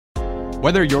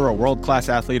Whether you're a world-class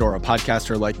athlete or a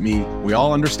podcaster like me, we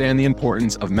all understand the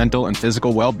importance of mental and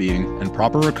physical well-being and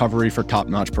proper recovery for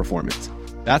top-notch performance.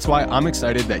 That's why I'm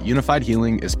excited that Unified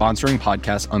Healing is sponsoring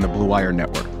podcasts on the Blue Wire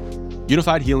Network.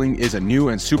 Unified Healing is a new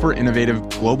and super innovative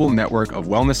global network of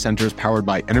wellness centers powered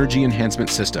by Energy Enhancement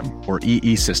System, or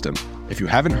EE System. If you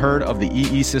haven't heard of the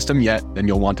EE System yet, then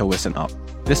you'll want to listen up.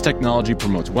 This technology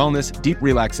promotes wellness, deep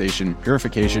relaxation,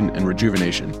 purification, and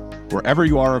rejuvenation. Wherever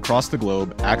you are across the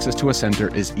globe, access to a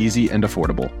center is easy and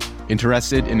affordable.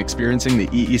 Interested in experiencing the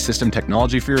EE System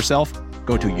technology for yourself?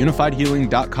 Go to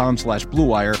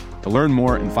unifiedhealing.com/bluewire to learn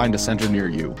more and find a center near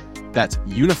you. That's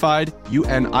unified,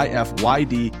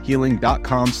 UNIFYD,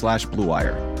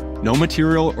 healing.com/bluewire. No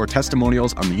material or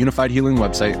testimonials on the Unified Healing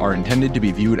website are intended to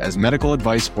be viewed as medical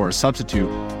advice or a substitute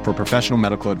for professional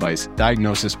medical advice,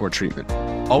 diagnosis, or treatment.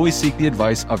 Always seek the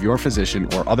advice of your physician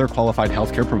or other qualified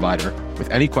healthcare provider with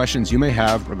any questions you may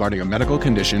have regarding a medical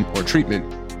condition or treatment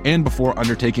and before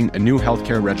undertaking a new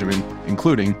healthcare regimen,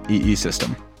 including EE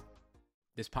System.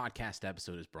 This podcast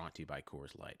episode is brought to you by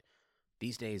Coors Light.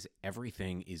 These days,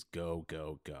 everything is go,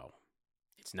 go, go.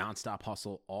 It's nonstop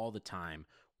hustle all the time.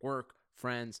 Work,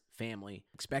 friends, family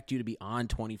expect you to be on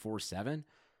 24/7.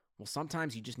 Well,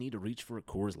 sometimes you just need to reach for a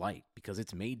Coors Light because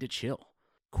it's made to chill.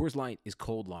 Coors Light is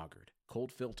cold lagered,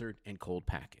 cold filtered, and cold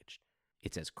packaged.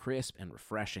 It's as crisp and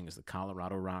refreshing as the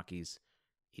Colorado Rockies.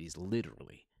 It is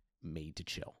literally made to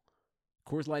chill.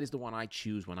 Coors Light is the one I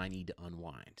choose when I need to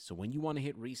unwind. So when you want to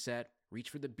hit reset,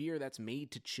 reach for the beer that's made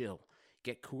to chill.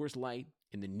 Get Coors Light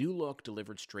in the new look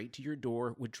delivered straight to your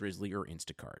door with Drizzly or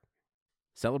Instacart.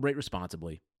 Celebrate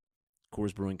responsibly.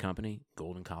 Coors Brewing Company,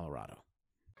 Golden, Colorado.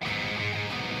 Trying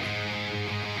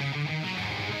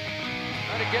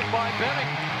to get by Benning.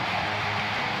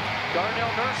 Darnell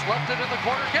Nurse left it in the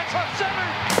corner, gets up center.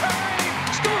 Perry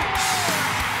scores!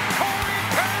 Corey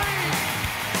Perry!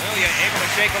 Lilia able to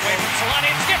shake away from Solani.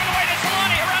 It's given away to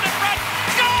Solani around in front.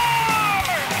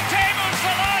 Score! Teemu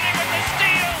Solani with the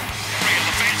steal. Bring in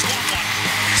the fans, one.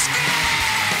 Score!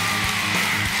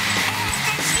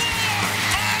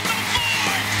 On the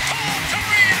board! Paul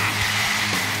Kariya!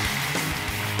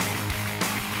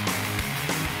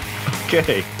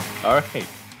 Okay. All right.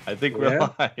 I think we're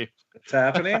live. It's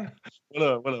happening.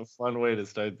 What a fun way to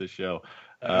start the show.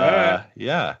 Right.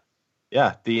 Yeah.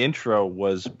 The intro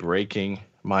was breaking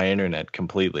my internet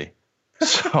completely.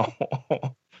 So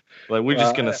we're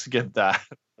just gonna skip that.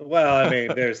 Well, I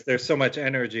mean, there's so much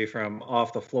energy from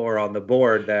off the floor on the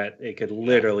board that it could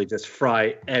literally just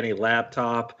fry any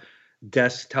laptop,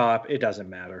 desktop. It doesn't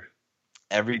matter.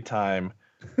 Every time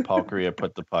Paul Kariya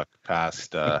put the puck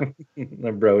past The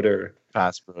Broder.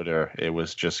 it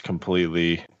was just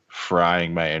completely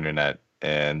frying my internet,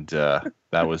 and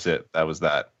that was it. That was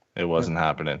that. It wasn't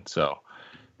happening. So,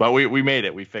 but we made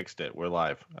it. We fixed it. We're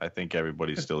live. I think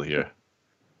everybody's still here.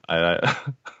 What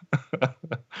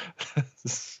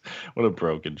a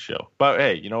broken show. But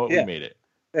hey, you know what? We made it.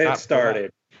 It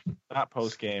started. Not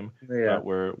post game, Yeah.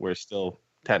 but we're still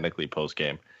technically post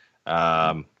game.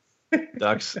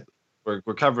 Ducks.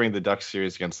 We're covering the Ducks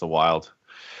series against the Wild,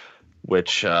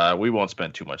 which we won't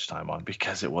spend too much time on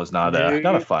because it was not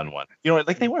a fun one. You know,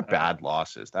 like they weren't bad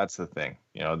losses. That's the thing.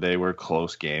 You know, they were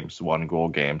close games, 1-goal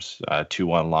games,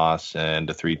 2-1 loss and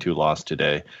a 3-2 loss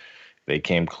today. They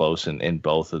came close in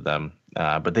both of them,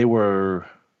 but they were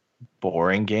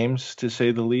boring games to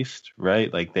say the least,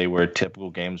 right? Like they were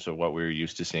typical games of what we were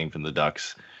used to seeing from the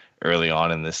Ducks early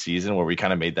on in this season, where we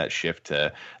kind of made that shift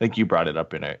to, I think you brought it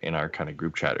up in our kind of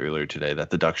group chat earlier today,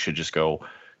 that the Ducks should just go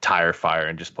tire fire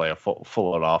and just play a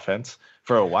full out offense.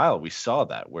 For a while, we saw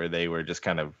that where they were just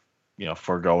kind of, you know,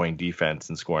 foregoing defense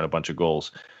and scoring a bunch of goals.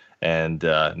 And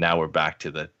now we're back to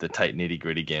the tight nitty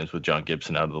gritty games with John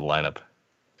Gibson out of the lineup.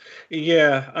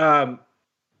 Yeah.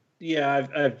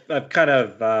 I've kind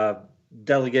of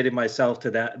delegated myself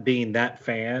to that, being that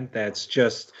fan that's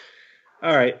just,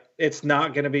 all right, it's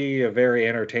not going to be a very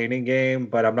entertaining game,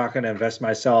 but I'm not going to invest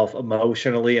myself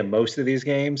emotionally in most of these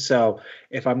games. So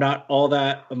if I'm not all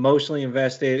that emotionally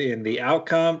invested in the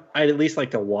outcome, I'd at least like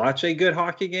to watch a good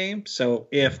hockey game. So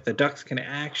if the Ducks can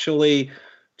actually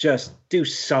just do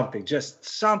something,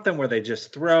 where they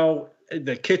just throw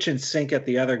the kitchen sink at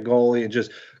the other goalie and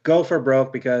just go for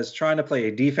broke, because trying to play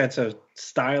a defensive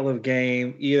style of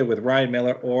game, either with Ryan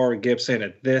Miller or Gibson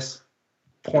at this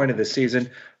point of the season,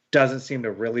 doesn't seem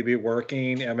to really be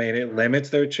working. I mean, it limits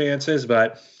their chances,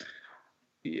 but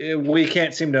we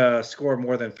can't seem to score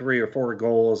more than 3 or 4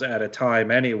 goals at a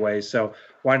time anyway. So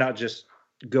why not just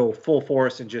go full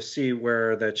force and just see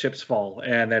where the chips fall?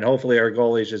 And then hopefully our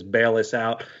goalies just bail us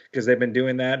out, because they've been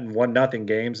doing that in 1-0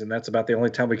 games, and that's about the only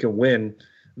time we can win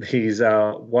these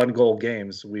 1-goal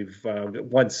games. We've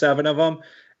won 7 of them,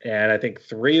 and I think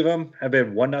 3 of them have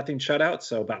been 1-0 shutouts.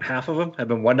 So about half of them have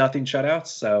been 1-0 shutouts.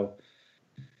 So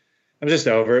I'm just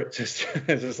over it. It's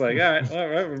just like, all right, well,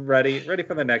 we're ready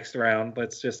for the next round.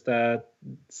 Let's just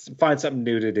find something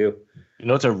new to do. You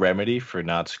know, it's a remedy for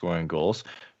not scoring goals.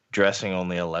 Dressing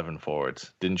only 11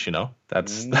 forwards. Didn't you know? That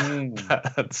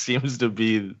seems to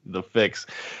be the fix.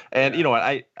 And you know what?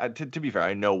 I to be fair,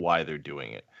 I know why they're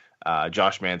doing it.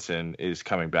 Josh Manson is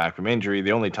coming back from injury.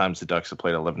 The only times the Ducks have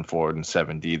played 11 forward and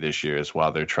 7D this year is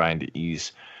while they're trying to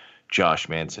ease Josh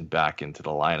Manson back into the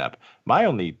lineup. My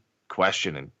only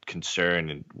question and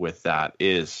concern with that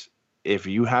is if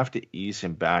you have to ease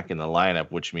him back in the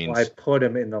lineup, which means why put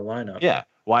him in the lineup? Yeah.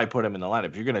 Why put him in the lineup?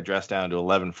 If you're going to dress down to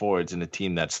 11 forwards in a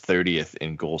team that's 30th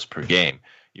in goals per game,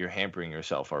 you're hampering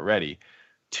yourself already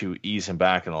to ease him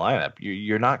back in the lineup.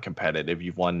 You're not competitive.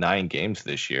 You've won 9 games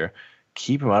this year.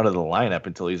 Keep him out of the lineup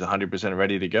until he's 100%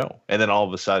 ready to go. And then all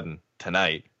of a sudden,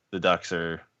 tonight, the Ducks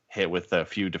are hit with a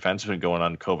few defensemen going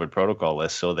on COVID protocol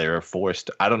list, so they're forced.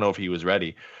 I don't know if he was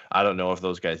ready. I don't know if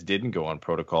those guys didn't go on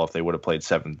protocol, if they would have played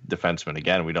 7 defensemen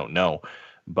again. We don't know.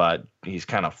 But he's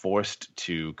kind of forced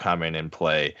to come in and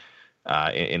play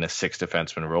in a 6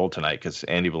 defenseman role tonight because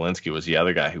Andy Walensky was the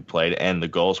other guy who played, and the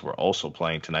goals were also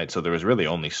playing tonight. So there was really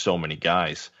only so many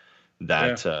guys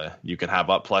that you could have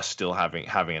up, plus still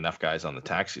having enough guys on the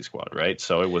taxi squad, right?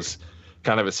 So it was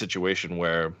kind of a situation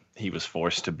where he was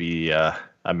forced to be a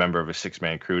member of a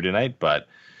 6-man crew tonight. But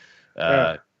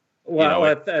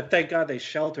thank God they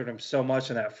sheltered him so much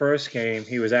in that first game.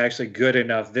 He was actually good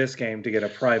enough this game to get a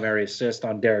primary assist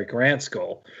on Derek Grant's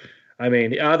goal. I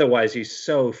mean, otherwise he's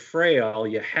so frail.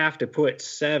 You have to put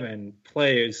 7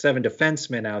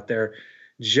 defensemen out there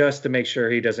just to make sure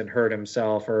he doesn't hurt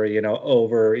himself or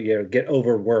get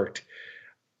overworked.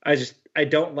 I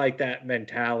don't like that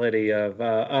mentality of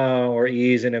we're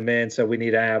easing him in, so we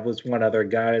need to have this one other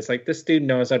guy. It's like this dude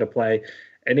knows how to play,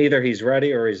 and either he's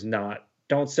ready or he's not.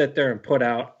 Don't sit there and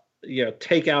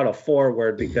take out a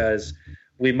forward because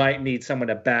we might need someone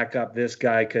to back up this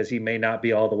guy because he may not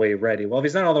be all the way ready. Well, if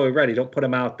he's not all the way ready, don't put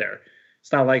him out there.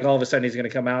 It's not like all of a sudden he's going to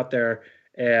come out there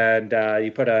and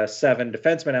you put a 7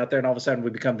 defenseman out there and all of a sudden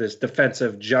we become this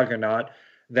defensive juggernaut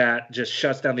that just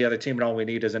shuts down the other team and all we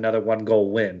need is another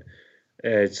 1-goal win.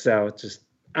 So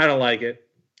I don't like it.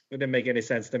 It didn't make any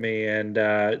sense to me. And,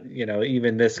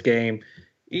 even this game,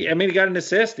 he got an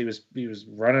assist. He was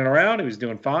running around. He was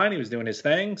doing fine. He was doing his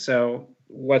thing. So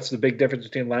what's the big difference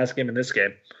between last game and this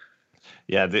game?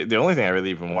 Yeah, the only thing I really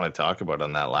even want to talk about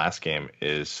on that last game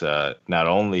is not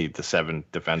only the 7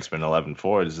 defensemen, 11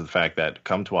 forwards, is the fact that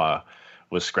Comtois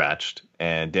was scratched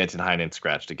and Danton Heinen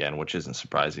scratched again, which isn't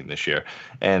surprising this year.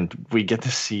 And we get to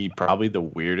see probably the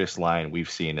weirdest line we've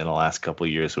seen in the last couple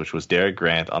of years, which was Derek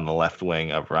Grant on the left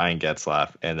wing of Ryan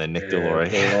Getzlaf and then Nick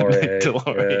Deslauriers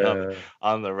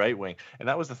on the right wing. And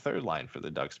that was the third line for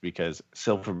the Ducks because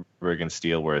Silfverberg and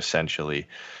Steele were essentially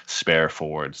spare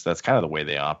forwards. That's kind of the way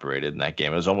they operated in that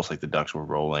game. It was almost like the Ducks were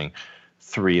rolling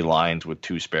 3 lines with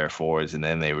 2 spare forwards, and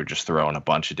then they were just throwing a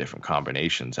bunch of different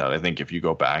combinations out. I think if you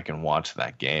go back and watch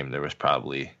that game, there was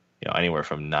probably anywhere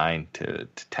from 9 to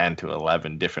 10 to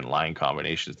 11 different line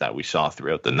combinations that we saw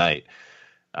throughout the night.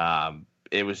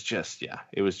 It was just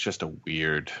a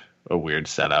weird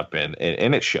setup, and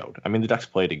it showed. I mean, the Ducks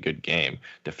played a good game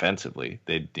defensively.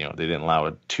 They didn't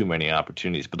allow too many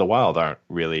opportunities, but the Wild aren't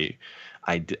really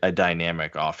a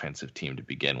dynamic offensive team to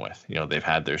begin with. They've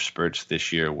had their spurts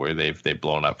this year where they've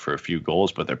blown up for a few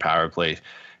goals, but their power play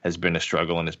has been a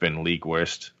struggle and has been league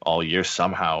worst all year.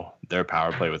 Somehow their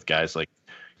power play with guys like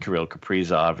Kirill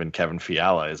Kaprizov and Kevin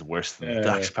Fiala is worse than the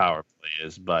Ducks power play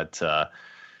is. But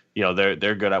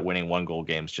they're good at winning 1-goal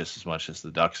games just as much as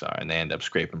the Ducks are, and they end up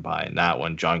scraping by in that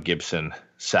one. John Gibson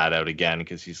sat out again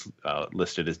because he's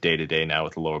listed as day-to-day now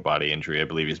with a lower body injury. I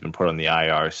believe he's been put on the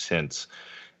IR since.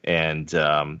 And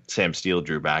Sam Steele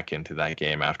drew back into that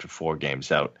game after 4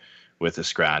 games out with a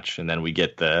scratch. And then we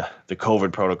get the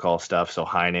COVID protocol stuff. So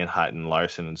Heinen, Hutton,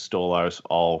 Larson, and Stolarz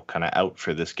all kind of out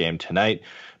for this game tonight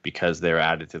because they're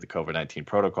added to the COVID-19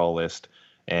 protocol list.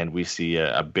 And we see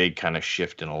a big kind of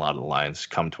shift in a lot of the lines.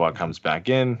 Comtois comes back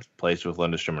in, plays with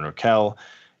Lundestrom and Raquel.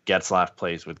 Getzlaf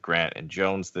plays with Grant and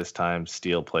Jones this time.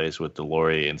 Steele plays with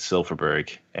Deslauriers and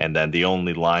Silfverberg. And then the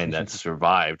only line that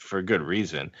survived, for good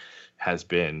reason, has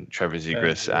been Trevor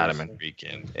Zegras, Adam Henrique,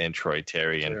 and Troy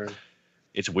Terry. And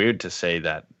it's weird to say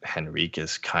that Henrique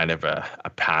is kind of a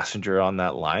passenger on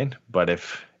that line. But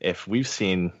if we've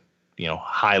seen,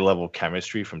 high-level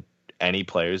chemistry from any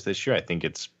players this year, I think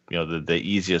it's, the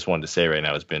easiest one to say right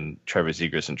now has been Trevor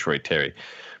Zegras and Troy Terry.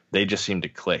 They just seem to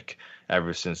click.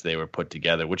 ever since they were put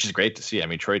together, which is great to see. I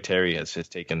mean, Troy Terry has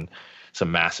taken some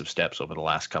massive steps over the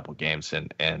last couple games,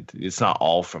 and it's not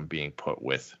all from being put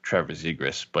with Trevor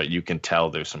Zegras, but you can tell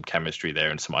there's some chemistry there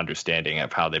and some understanding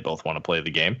of how they both want to play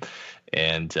the game,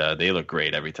 and they look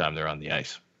great every time they're on the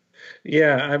ice.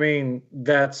 Yeah, I mean,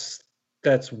 that's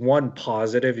one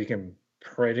positive you can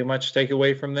pretty much take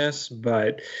away from this,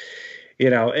 but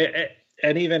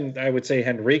and even I would say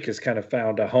Henrique has kind of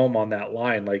found a home on that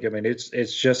line. Like, I mean, it's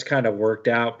just kind of worked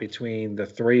out between the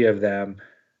three of them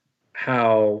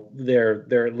how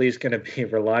they're at least going to be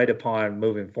relied upon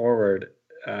moving forward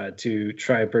to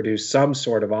try and produce some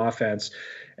sort of offense.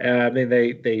 I mean,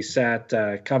 they sat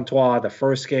Comtois the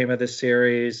first game of the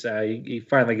series. He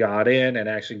finally got in and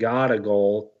actually got a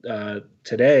goal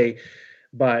today.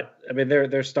 But I mean,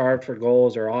 they're starved for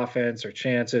goals or offense or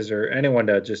chances or anyone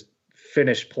to just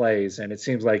finish plays. And it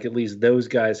seems like at least those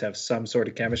guys have some sort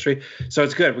of chemistry. So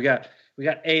it's good. We got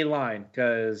a line,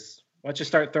 because once you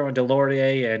start throwing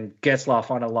Delorier and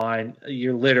Getzlaf on a line,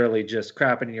 you're literally just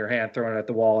crapping in your hand, throwing it at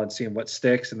the wall and seeing what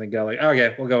sticks, and then go like,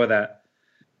 okay, we'll go with that.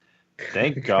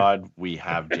 Thank God we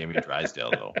have Jamie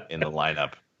Drysdale, though, in the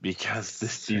lineup, because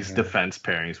these defense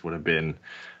pairings would have been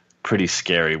pretty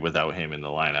scary without him in the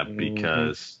lineup,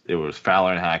 because it was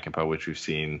Fowler and Hakanpää, which we've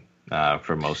seen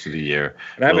for most of the year.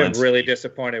 And I've been really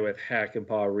disappointed with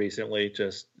Hakanpää recently.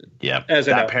 Just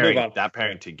that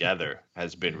pairing together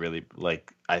has been really,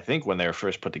 like, I think when they were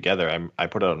first put together, I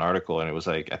put out an article, and it was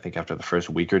like, I think after the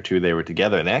first week or two they were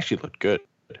together, and they actually looked good.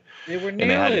 They were nailing and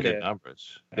they had it. Good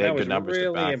numbers. They had good numbers. I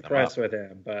was really impressed with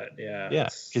him, but yeah,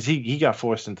 because he got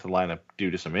forced into the lineup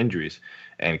due to some injuries,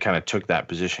 and kind of took that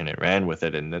position and ran with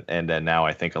it, and then now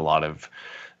I think a lot of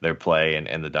their play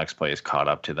and the Ducks play has caught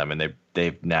up to them, and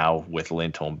they've now, with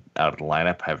Lindholm out of the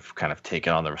lineup, have kind of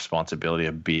taken on the responsibility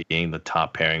of being the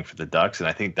top pairing for the Ducks, and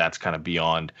I think that's kind of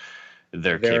beyond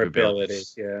their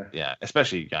capabilities. Yeah,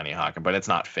 especially Jani Hakanpää. But it's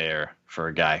not fair for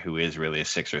a guy who is really a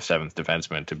 6th or 7th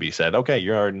defenseman to be said, okay,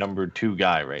 you're our number 2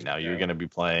 guy right now. You're going to be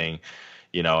playing,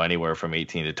 anywhere from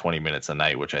 18 to 20 minutes a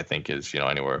night, which I think is,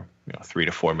 anywhere 3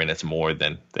 to 4 minutes more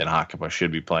than Hakanpää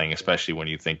should be playing, especially when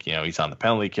you think, he's on the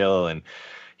penalty kill and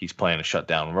he's playing a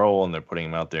shutdown role, and they're putting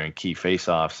him out there in key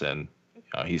faceoffs, and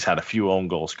he's had a few own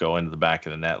goals go into the back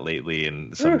of the net lately,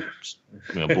 and some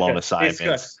blown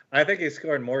assignments. I think he's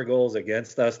scored more goals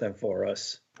against us than for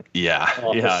us. Yeah,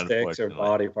 off sticks or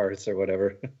body parts or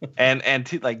whatever. and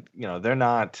they're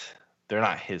not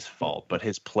his fault, but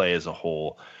his play as a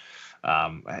whole,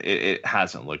 it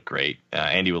hasn't looked great.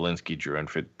 Andy Welinski drew in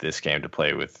for this game to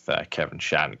play with Kevin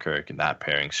Shattenkirk, and that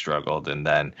pairing struggled. And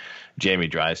then Jamie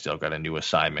Drysdale got a new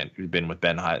assignment. He's been with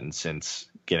Ben Hutton since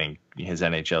getting his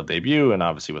NHL debut, and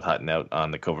obviously with Hutton out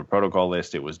on the COVID protocol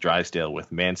list, it was Drysdale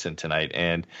with Manson tonight.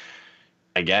 And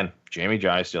again, Jamie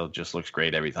Drysdale just looks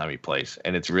great every time he plays,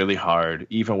 and it's really hard,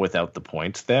 even without the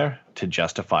points there, to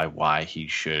justify why he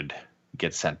should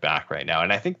get sent back right now.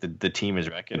 And I think the team is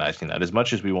recognizing that. As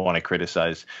much as we want to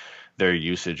criticize their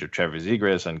usage of Trevor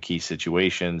Zegras on key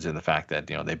situations, and the fact that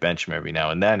they bench him every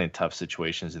now and then in tough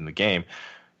situations in the game,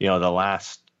 the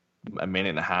last a minute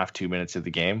and a half, 2 minutes of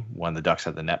the game, when the Ducks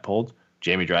had the net pulled,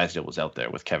 Jamie Drysdale was out there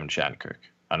with Kevin Shattenkirk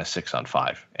on a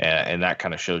 6-on-5, and that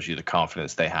kind of shows you the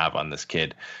confidence they have on this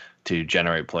kid to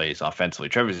generate plays offensively.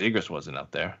 Trevor Zegras wasn't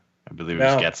out there. I believe it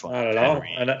was Getzlaf. Not at all.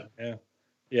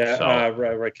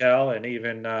 Raquel, and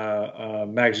even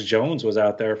Max Jones was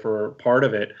out there for part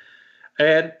of it,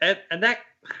 and that,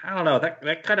 I don't know,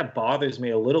 that kind of bothers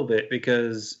me a little bit,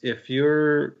 because if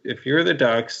you're the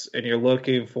Ducks and you're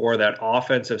looking for that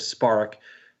offensive spark,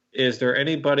 is there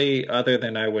anybody other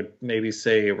than, I would maybe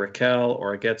say, Raquel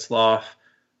or Getzlaf,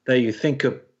 that you think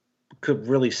could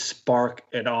really spark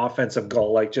an offensive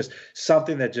goal, like just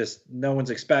something that just no one's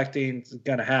expecting is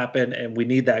going to happen, and we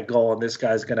need that goal, and this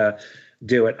guy's going to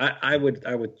do it? I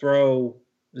would throw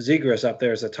Zegras up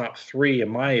there as a top 3 in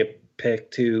my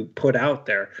pick to put out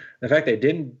there. The fact they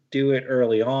didn't do it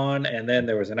early on, and then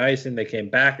there was an icing, they came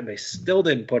back and they still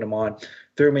didn't put him on,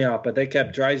 threw me off. But they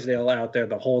kept Drysdale out there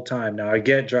the whole time. Now, I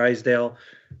get Drysdale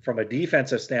from a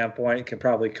defensive standpoint can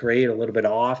probably create a little bit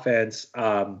of offense,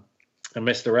 a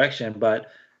misdirection, but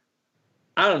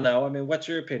I don't know. I mean, what's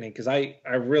your opinion? Because I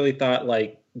really thought,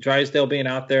 like, Drysdale being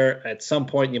out there, at some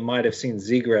point you might have seen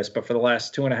Zegras, but for the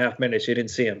last 2.5 minutes you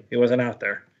didn't see him. He wasn't out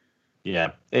there.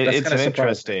 Yeah, it's an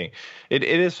interesting. It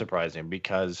is surprising,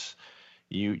 because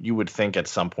you would think at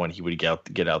some point he would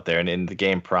get out there. And in the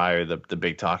game prior, the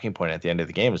big talking point at the end of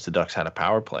the game was the Ducks had a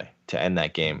power play to end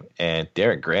that game, and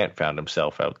Derek Grant found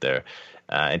himself out there,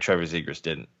 and Trevor Zegras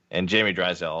didn't, and Jamie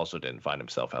Drysdale also didn't find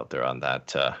himself out there on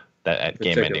that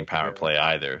game-ending power play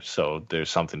either. So there's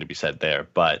something to be said there,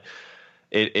 but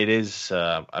It is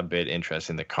a bit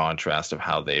interesting, the contrast of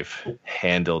how they've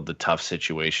handled the tough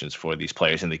situations for these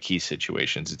players in the key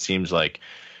situations. It seems like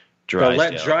They'll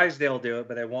let Drysdale do it,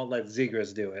 but they won't let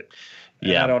Zegras do it.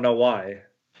 And I don't know why.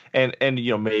 And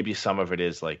maybe some of it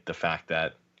is like the fact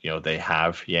that they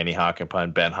have Yanni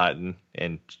Hakanpää, Ben Hutton,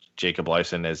 and Jacob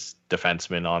Larson as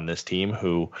defensemen on this team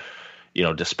who,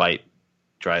 despite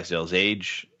Drysdale's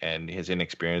age and his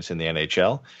inexperience in the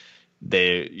NHL,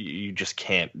 you just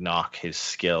can't knock his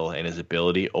skill and his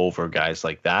ability over guys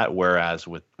like that. Whereas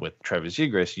with Trevor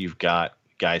Zegras, you've got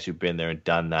guys who've been there and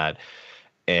done that,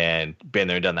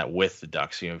 with the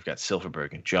Ducks. You've got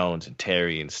Silfverberg and Jones and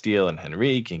Terry and Steele and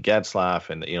Henrique and Getzlaf,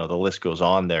 and the list goes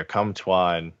on there.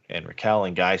 Comtois and Raquel,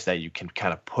 and guys that you can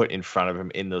kind of put in front of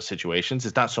him in those situations.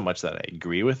 It's not so much that I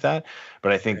agree with that,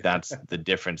 but I think that's the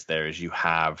difference there is you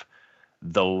have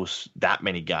that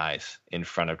many guys in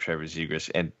front of Trevor Zegras.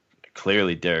 And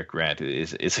clearly Derek Grant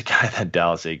is a guy that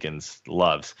Dallas Eakins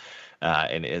loves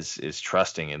and is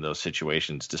trusting in those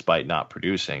situations despite not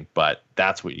producing. But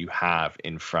that's what you have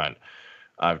in front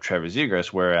of Trevor Zegras,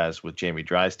 whereas with Jamie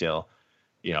Drysdale,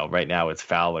 right now it's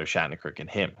Fowler, Shattenkirk, and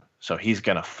him. So he's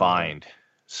going to find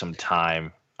some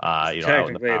time, out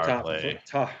in the power play.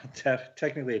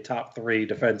 Technically a top 3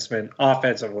 defenseman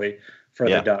offensively for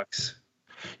the Ducks.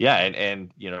 Yeah,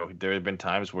 and there have been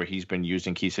times where he's been used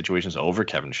in key situations over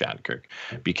Kevin Shattenkirk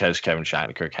because Kevin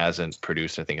Shattenkirk hasn't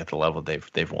produced, I think, at the level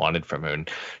they've wanted from him. And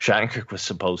Shattenkirk was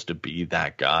supposed to be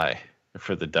that guy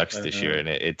for the Ducks this year, and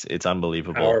it's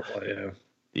unbelievable. Powerful,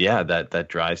 that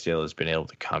Drysdale has been able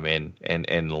to come in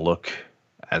and look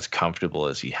as comfortable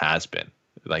as he has been.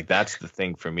 Like, that's the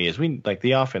thing for me is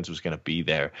the offense was going to be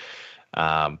there,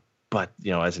 but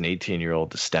as an 18-year-old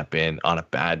to step in on a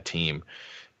bad team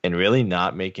and really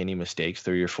not make any mistakes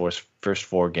through your first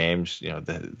 4 games.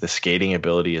 The skating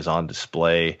ability is on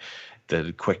display,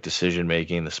 the quick decision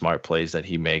making, the smart plays that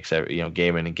he makes,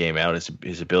 game in and game out,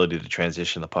 his ability to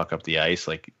transition the puck up the ice,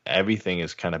 like everything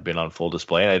has kind of been on full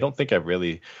display. And I don't think I've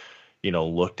really,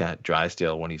 looked at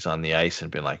Drysdale when he's on the ice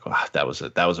and been like, wow, that was a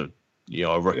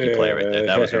rookie play right there.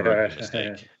 That was a rookie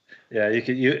mistake. Yeah,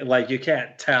 you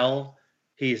can't tell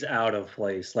he's out of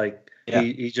place. Like,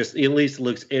 he just at least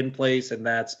looks in place, and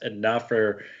that's enough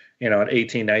for an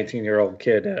 18, 19-year-old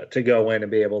kid to go in and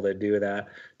be able to do that.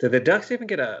 Did the Ducks even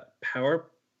get a power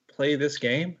play this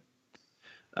game?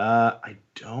 I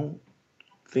don't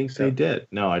think they did.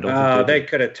 No, I don't think they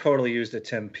could have totally used a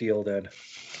Tim Peel then.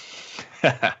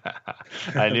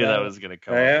 I knew that was going to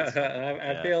come up.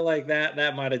 I feel like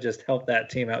that might have just helped that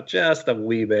team out just a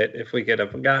wee bit if we could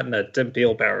have gotten a Tim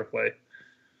Peel power play.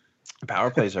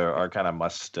 Power plays are kind of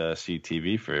must-see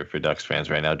TV for Ducks fans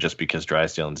right now, just because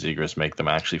Drysdale and Zegras make them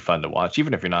actually fun to watch,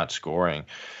 even if you're not scoring.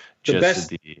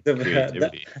 The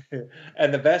creativity.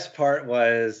 And the best part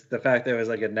was the fact that it was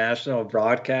like a national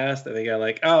broadcast, and they got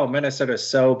like, oh, Minnesota's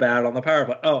so bad on the power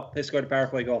play. Oh, they scored a power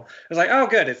play goal. It was like, oh,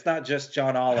 good. It's not just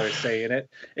John Aller saying it.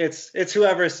 It's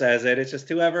whoever says it. It's just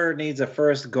whoever needs a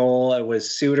first goal. It was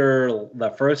Suter the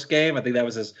first game. I think that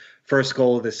was his first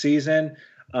goal of the season.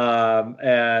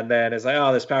 And then it's like,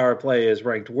 oh, this power play is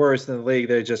ranked worse in the league.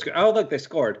 They just, oh, look, they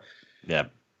scored. Yeah.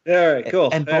 All right,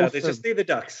 cool. And they just need the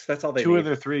Ducks. That's all they need. 2 of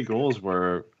their 3 goals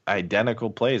were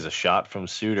identical plays: a shot from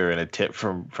Suter and a tip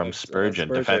from Spurgeon,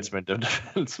 defenseman to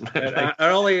defenseman.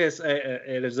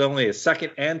 It is only his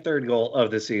second and third goal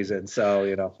of the season, so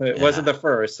it wasn't the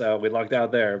first. So we lucked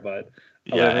out there, but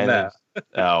other than that.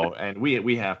 And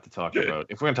we have to talk about,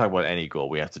 if we're going to talk about any goal,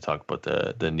 we have to talk about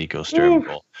the Nico Sturm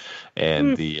goal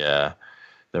and the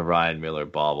Ryan Miller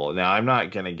bobble. Now, I'm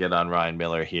not going to get on Ryan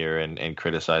Miller here and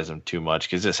criticize him too much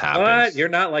because this happens. What? You're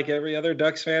not like every other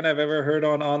Ducks fan I've ever heard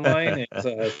online.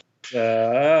 He's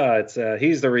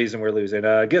the reason we're losing.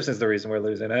 Gibson's the reason we're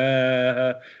losing.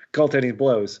 Goaltending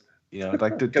blows.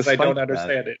 Because I don't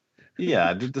understand it.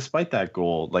 Yeah, despite that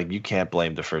goal, like, you can't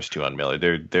blame the first 2 on Miller.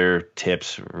 They're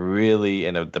tips really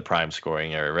in the prime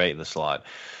scoring area, right in the slot.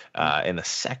 And the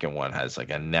second one has like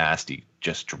a nasty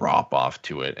just drop off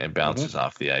to it and bounces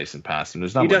off the ice and past him.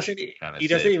 There's not much he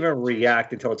doesn't even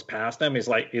react until it's past him. He's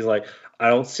like, I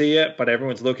don't see it, but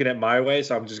everyone's looking at my way,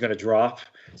 so I'm just gonna drop.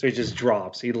 So he just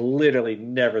drops. He literally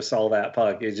never saw that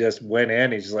puck. He just went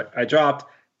in. He's just like, I dropped.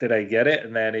 Did I get it?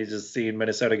 And then he's just seeing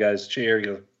Minnesota guys cheer. He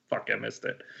goes, fuck, I missed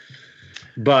it.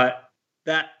 But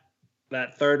that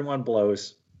third one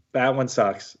blows. That one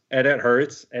sucks. And it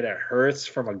hurts. And it hurts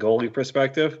from a goalie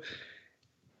perspective.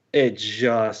 It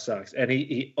just sucks. And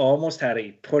he almost had it.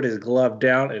 He put his glove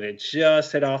down, and it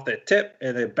just hit off the tip,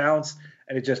 and it bounced,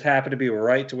 and it just happened to be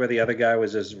right to where the other guy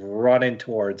was just running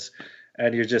towards.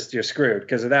 And you're screwed.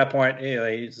 Because at that point,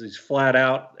 he's flat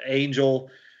out. Angel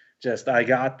Just, I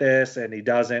got this, and he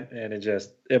doesn't, and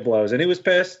it blows. And he was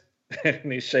pissed,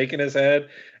 and he's shaking his head,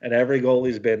 and every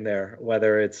goalie's been there,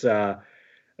 whether it's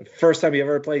first time you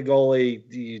ever played goalie,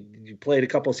 you played a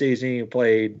couple seasons, you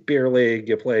played beer league,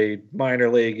 you played minor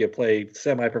league, you played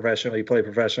semi-professional, you played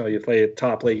professional, you played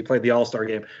top league, you played the all-star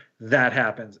game. That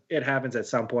happens. It happens at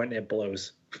some point, and it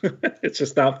blows. It's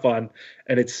just not fun,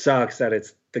 and it sucks that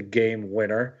it's the game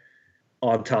winner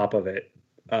on top of it,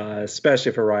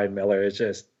 especially for Ryan Miller. It's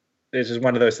just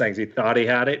one of those things. He thought he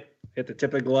had it, hit the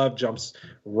tip of the glove, jumps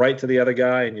right to the other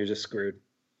guy, and you're just screwed.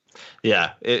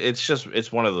 Yeah,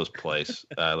 it's one of those plays,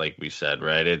 like we said,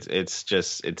 right? It's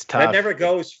tough. It never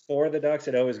goes for the Ducks;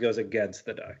 it always goes against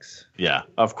the Ducks. Yeah,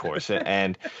 of course,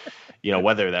 and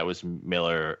whether that was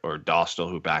Miller or Dostal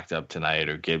who backed up tonight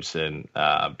or Gibson,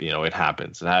 it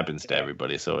happens. It happens to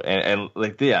everybody. So and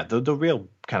the real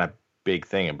kind of big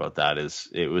thing about that is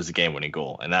it was a game-winning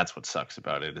goal, and that's what sucks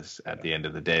about it. Is at the end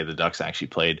of the day, the Ducks actually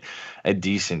played a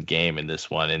decent game in this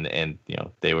one, and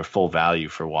they were full value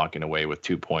for walking away with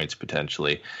 2 points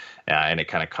potentially, and it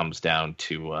kind of comes down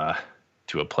to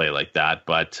a play like that.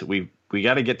 But we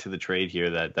got to get to the trade here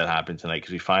that happened tonight,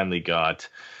 because we finally got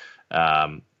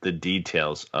the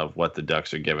details of what the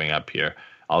Ducks are giving up here.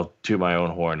 I'll toot my own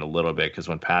horn a little bit, because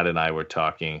when Pat and I were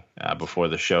talking before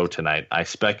the show tonight, I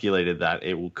speculated that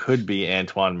it could be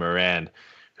Antoine Morand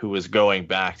who was going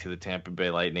back to the Tampa Bay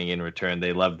Lightning in return.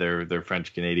 They love their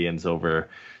French Canadians over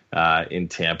in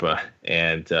Tampa.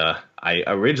 And I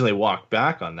originally walked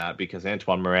back on that because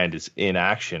Antoine Morand is in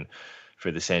action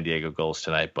for the San Diego Gulls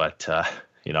tonight. But,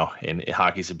 in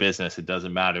hockey's a business, it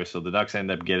doesn't matter. So the Ducks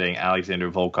end up getting Alexander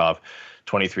Volkov,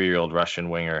 23-year-old Russian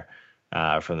winger,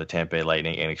 from the Tampa Bay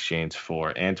Lightning in exchange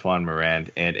for Antoine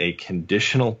Morand and a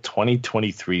conditional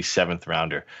 2023 seventh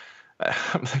rounder.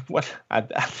 I'm like, what?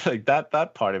 Like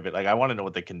that part of it. Like, I want to know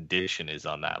what the condition is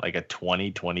on that. Like a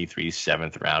 2023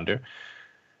 seventh rounder.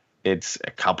 It's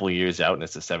a couple years out and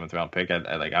it's a seventh round pick.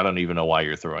 I don't even know why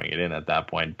you're throwing it in at that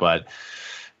point. But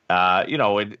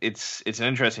it's an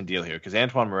interesting deal here, because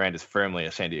Antoine Morand is firmly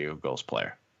a San Diego Gulls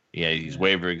player. Yeah, he's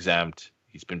waiver exempt.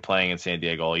 He's been playing in San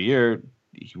Diego all year.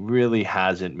 He really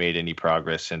hasn't made any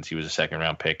progress since he was a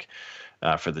second-round pick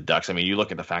for the Ducks. I mean, you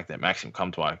look at the fact that Maxime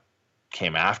Comtois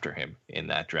came after him in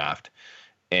that draft,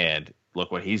 and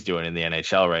look what he's doing in the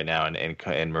NHL right now,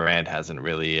 and Morand hasn't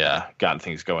really gotten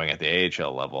things going at the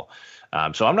AHL level.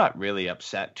 So I'm not really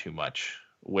upset too much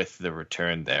with the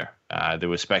return there. There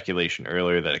was speculation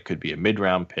earlier that it could be a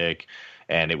mid-round pick,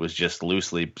 and it was just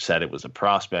loosely said it was a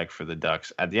prospect for the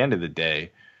Ducks. At the end of the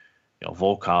day,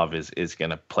 Volkov is going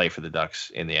to play for the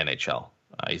Ducks in the NHL.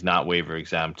 He's not waiver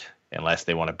exempt unless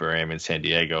they want to bury him in San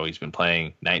Diego. He's been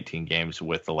playing 19 games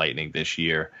with the Lightning this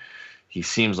year. He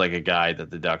seems like a guy that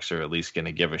the Ducks are at least going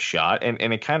to give a shot. And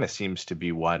it kind of seems to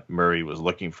be what Murray was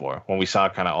looking for. When we saw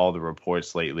kind of all the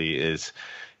reports lately, is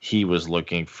he was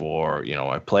looking for,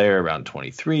 a player around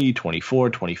 23,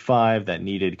 24, 25 that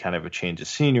needed kind of a change of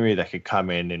scenery, that could come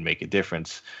in and make a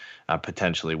difference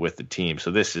potentially with the team.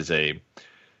 So this is as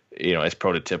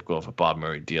prototypical of a Bob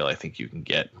Murray deal I think you can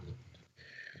get.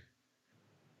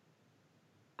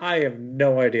 I have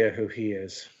no idea who he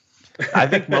is. I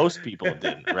think most people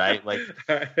didn't, right? Like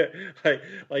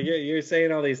you're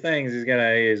saying all these things. He's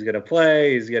gonna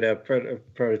play. He's gonna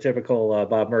prototypical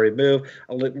Bob Murray move.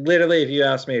 Literally, if you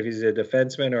asked me if he's a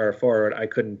defenseman or a forward, I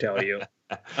couldn't tell you.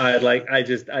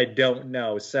 I don't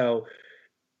know. So,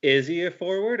 is he a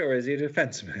forward or is he a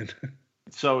defenseman?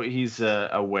 So he's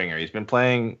a winger. He's been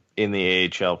playing in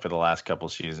the AHL for the last couple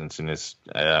seasons and has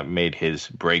made his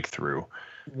breakthrough.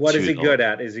 What is he good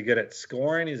at? Is he good at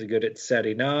scoring? Is he good at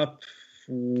setting up?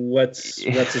 What's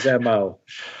his MO?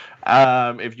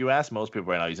 If you ask most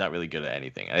people right now, he's not really good at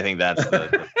anything. I think that's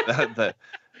the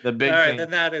big all right, thing.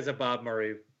 Then that is a Bob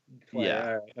Murray play.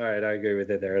 Yeah. All right, I agree with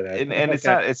it there. And it's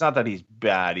not that he's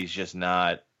bad. He's just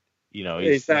not.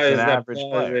 He's an average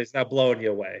player. He's not blowing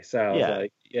you away. So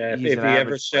if he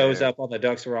ever shows up on the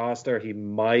Ducks roster, he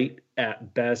might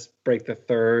at best break the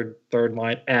third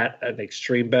line at an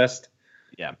extreme best.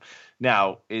 Yeah.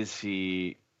 Now, is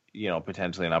he,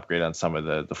 potentially an upgrade on some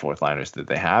of the fourth liners that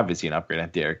they have? Is he an upgrade on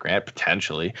Derek Grant?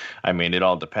 Potentially. I mean, it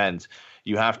all depends.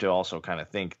 You have to also kind of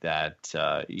think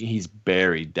that he's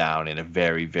buried down in a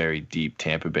very, very deep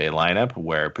Tampa Bay lineup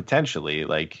where potentially,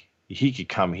 he could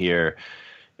come here,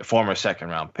 a former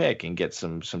second-round pick, and get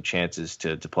some chances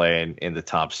to play in the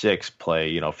top six,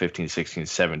 play 15, 16,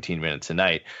 17 minutes a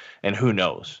night. And who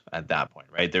knows at that point,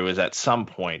 right? There was at some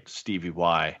point Stevie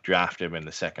Y drafted him in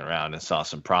the second round and saw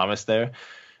some promise there.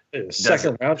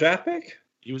 Second-round draft pick?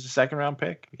 He was a second-round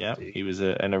pick. Yeah, he was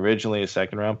originally a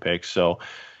second-round pick. So,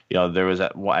 there was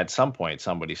at some point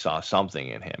somebody saw something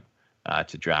in him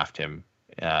to draft him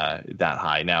that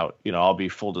high. Now, I'll be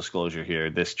full disclosure here.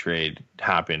 This trade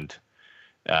happened,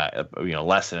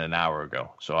 less than an hour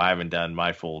ago. So I haven't done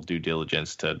my full due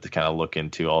diligence to kind of look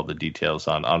into all the details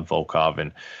on Volkov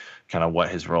and kind of what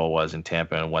his role was in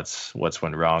Tampa and what's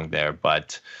went wrong there.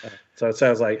 But so it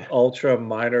sounds like ultra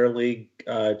minor league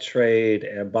trade,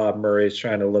 and Bob Murray's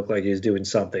trying to look like he's doing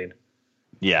something.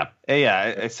 Yeah,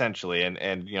 essentially.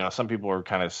 And some people were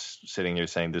kind of sitting here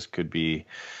saying this could be,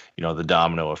 the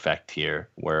domino effect here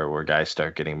where guys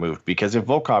start getting moved. Because if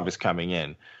Volkov is coming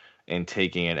in and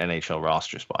taking an NHL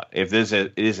roster spot, if this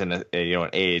isn't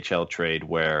an AHL trade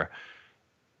where,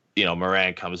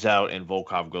 Morin comes out and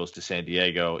Volkov goes to San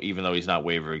Diego, even though he's not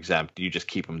waiver exempt, you just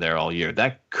keep him there all year.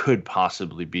 That could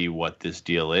possibly be what this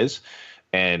deal is,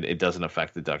 and it doesn't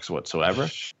affect the Ducks whatsoever.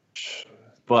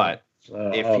 But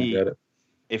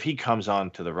if he comes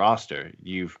onto the roster,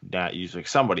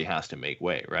 somebody has to make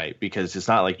way, right? Because it's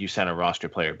not like you sent a roster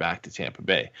player back to Tampa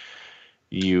Bay.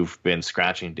 You've been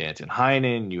scratching Danton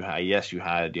Heinen. You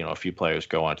had a few players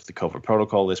go onto the COVID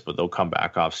protocol list, but they'll come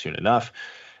back off soon enough.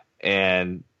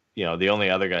 And the only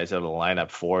other guys out of the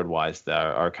lineup forward-wise that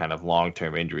are kind of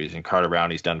long-term injuries, and Carter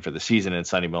Rowney's done for the season, and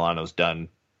Sonny Milano's done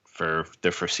for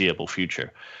the foreseeable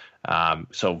future.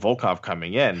 So Volkov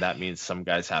coming in, that means some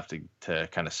guys have to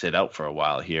kind of sit out for a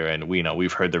while here. And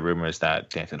we've heard the rumors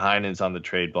that Danton Heinen's on the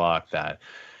trade block, that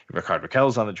Rickard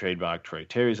Rakell's on the trade block, Troy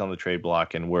Terry's on the trade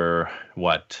block, and we're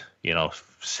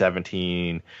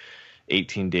 17,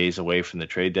 18 days away from the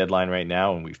trade deadline right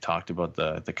now. And we've talked about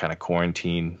the kind of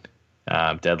quarantine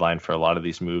deadline for a lot of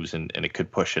these moves, and it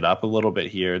could push it up a little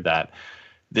bit here. That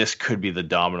this could be the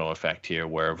domino effect here,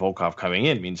 where Volkov coming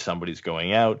in means somebody's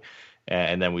going out,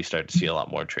 and then we start to see a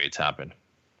lot more trades happen.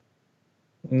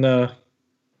 No.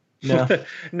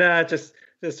 It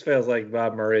just feels like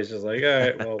Bob Murray's just like, all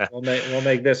right, well, we'll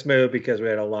make this move because we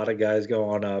had a lot of guys go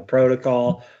on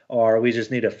protocol, or we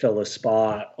just need to fill a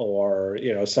spot, or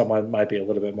someone might be a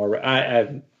little bit more.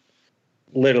 I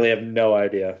literally have no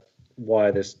idea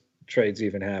why this trade's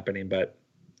even happening, but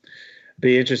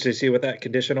be interested to see what that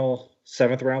conditional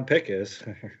 7th round pick is,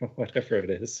 whatever it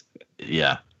is.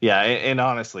 Yeah. And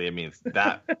honestly, I mean,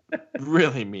 that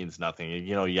really means nothing.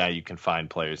 You can find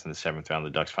players in the 7th round.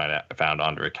 The Ducks found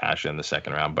Andre Kasha in the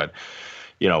 2nd round. But,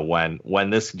 when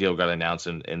this deal got announced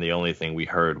and the only thing we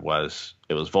heard was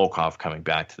it was Volkov coming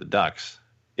back to the Ducks,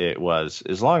 it was,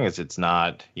 as long as it's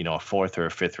not, a 4th or a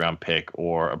 5th round pick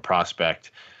or a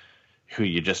prospect who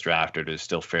you just drafted is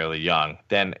still fairly young,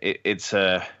 then it's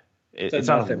not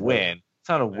a win. It's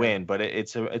not a win, but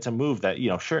it's a move that,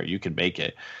 sure, you could make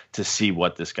it to see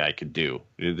what this guy could do.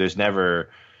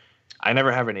 I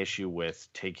never have an issue with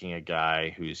taking a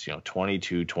guy who's,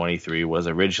 22, 23, was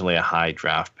originally a high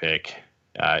draft pick,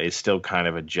 is still kind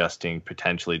of adjusting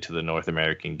potentially to the North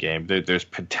American game. There's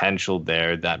potential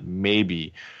there that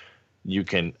maybe you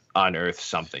can unearth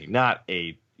something, not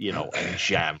a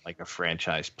gem like a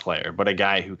franchise player, but a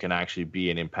guy who can actually be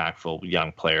an impactful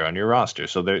young player on your roster.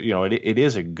 So there, it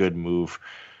is a good move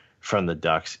from the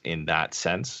Ducks in that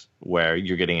sense, where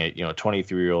you're getting a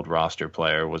 23-year-old roster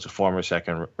player, was a former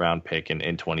 2nd round pick in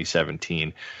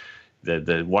 2017.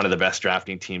 The one of the best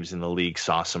drafting teams in the league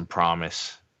saw some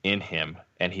promise in him,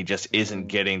 and he just isn't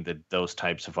getting those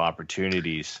types of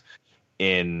opportunities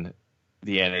in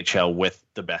the NHL with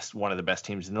one of the best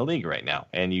teams in the league right now.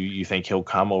 And you think he'll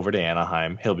come over to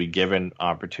Anaheim, he'll be given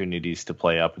opportunities to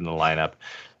play up in the lineup,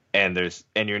 and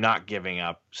you're not giving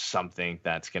up something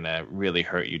that's going to really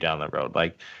hurt you down the road.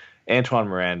 Like Antoine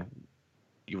Morin,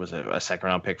 he was a 2nd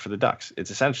round pick for the Ducks.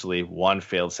 It's essentially one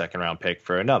failed 2nd round pick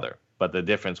for another. But the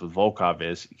difference with Volkov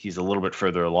is he's a little bit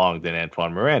further along than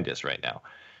Antoine Morin is right now.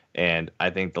 And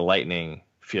I think the Lightning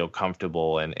feel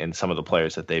comfortable and some of the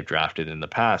players that they've drafted in the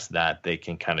past that they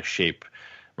can kind of shape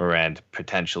Morin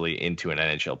potentially into an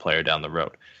NHL player down the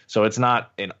road. So it's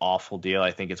not an awful deal.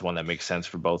 I think it's one that makes sense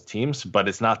for both teams, but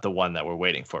it's not the one that we're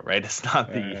waiting for, right? It's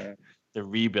not the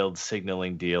rebuild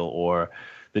signaling deal or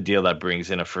the deal that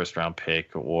brings in a 1st round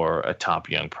pick or a top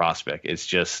young prospect. It's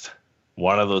just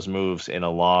one of those moves in a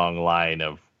long line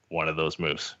of one of those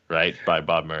moves, right? By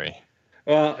Bob Murray.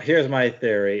 Well, here's my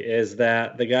theory, is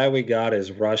that the guy we got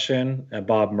is Russian, and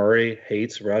Bob Murray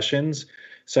hates Russians.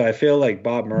 So I feel like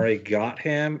Bob Murray got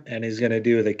him, and he's going to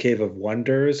do the Cave of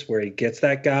Wonders, where he gets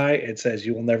that guy and says,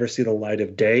 you will never see the light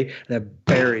of day, and then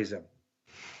buries him.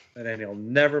 And then he'll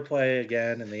never play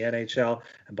again in the NHL,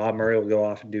 and Bob Murray will go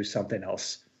off and do something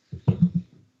else.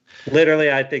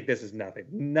 Literally, I think this is nothing.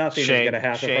 Nothing is going to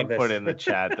happen Shane from this. put in the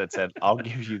chat that said, "I'll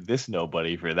give you this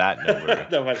nobody for that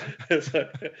nobody."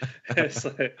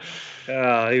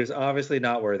 He was obviously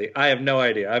not worthy. I have no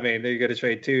idea. I mean, they're going to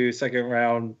trade 2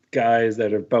 second-round guys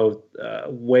that are both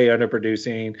way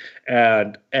underproducing,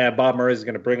 and Bob Murray is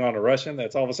going to bring on a Russian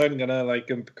that's all of a sudden going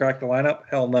to crack the lineup.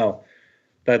 Hell no,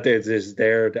 that is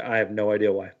there. I have no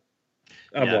idea why.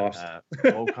 I'm lost.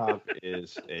 Volkov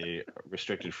is a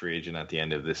restricted free agent at the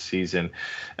end of this season.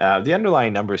 The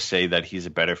underlying numbers say that he's a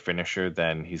better finisher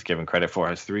than he's given credit for.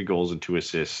 Has 3 goals and 2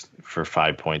 assists for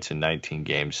 5 points in 19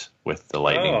 games with the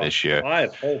Lightning this year.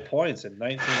 5 whole points in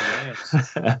 19 games.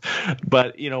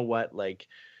 But you know what? Like,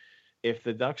 if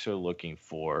the Ducks are looking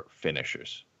for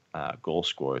finishers, goal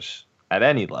scorers at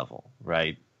any level,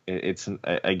 right? It's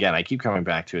again, I keep coming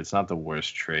back to it's not the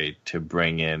worst trade to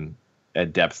bring in a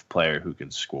depth player who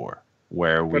can score.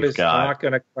 But it's not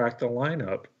going to crack the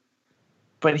lineup.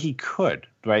 But he could,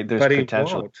 right? There's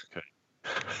potential.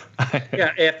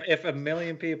 Yeah, if a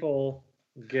million people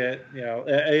get,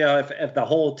 if the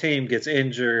whole team gets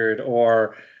injured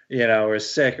or or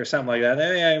sick or something like that,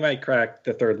 then he might crack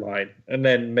the third line, and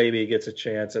then maybe he gets a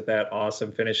chance at that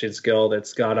awesome finishing skill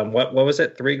that's got him. What was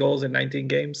it? 3 goals in 19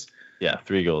 games. Yeah,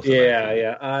 3 goals.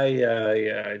 Yeah.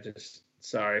 I just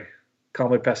sorry. Call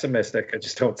me pessimistic. I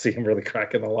just don't see him really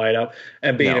cracking the lineup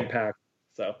and being impactful.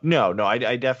 So no,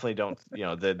 I definitely don't.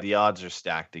 The odds are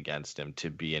stacked against him to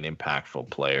be an impactful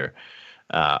player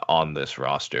on this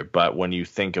roster. But when you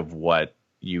think of what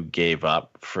you gave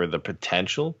up for the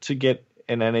potential to get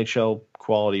an NHL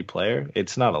quality player,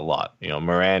 it's not a lot.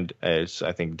 Morand, as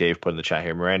I think Dave put in the chat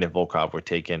here, Morand and Volkov were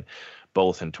taken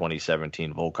both in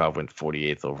 2017. Volkov went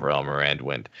 48th overall. Morand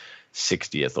went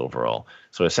 60th overall.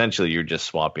 So essentially you're just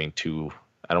swapping 2,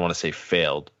 I don't want to say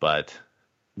failed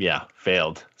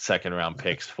second round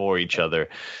picks for each other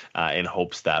in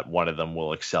hopes that one of them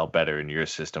will excel better in your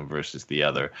system versus the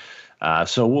other.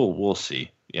 So we'll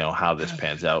see, how this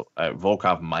pans out.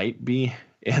 Volkov might be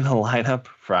in the lineup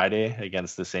Friday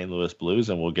against the St. Louis Blues,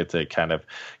 and we'll get to kind of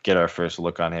get our first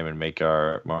look on him and make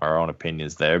our own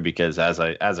opinions there, because as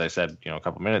I said, a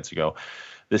couple minutes ago,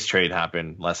 this trade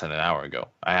happened less than an hour ago.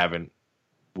 I haven't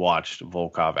watched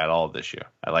Volkov at all this year.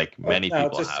 Many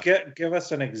people have. Give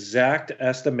us an exact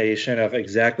estimation of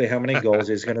exactly how many goals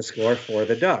he's going to score for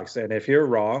the Ducks. And if you're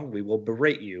wrong, we will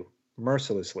berate you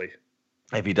mercilessly.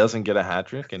 If he doesn't get a hat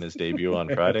trick in his debut on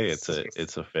Friday, it's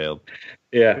a failed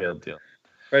deal.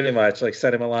 Pretty much. Like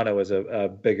Sonny Milano was a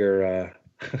bigger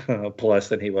plus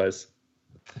than he was.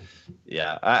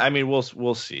 Yeah, I mean,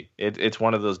 we'll see. It's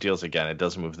one of those deals, again, it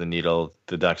doesn't move the needle.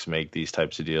 The Ducks make these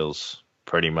types of deals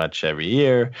pretty much every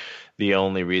year. The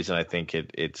only reason I think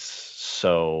it's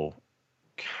so,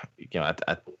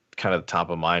 at kind of the top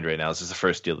of mind right now is the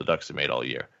first deal the Ducks have made all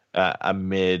year,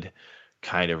 amid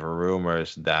kind of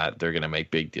rumors that they're going to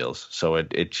make big deals. So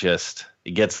it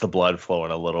gets the blood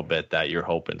flowing a little bit that you're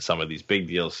hoping some of these big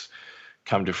deals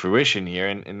come to fruition here.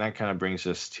 And that kind of brings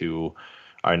us to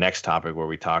our next topic where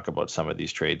we talk about some of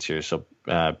these trades here. So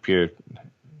Pierre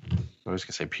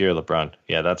LeBrun.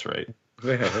 Yeah, that's right.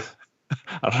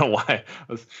 I don't know why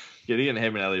I was getting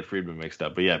him and Elliot Friedman mixed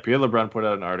up. But yeah, Pierre LeBrun put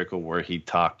out an article where he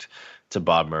talked to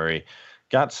Bob Murray,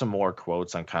 got some more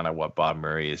quotes on kind of what Bob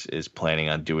Murray is planning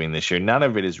on doing this year. None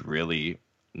of it is really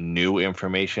new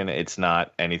information. It's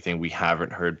not anything we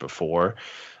haven't heard before.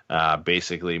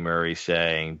 Basically, Murray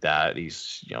saying that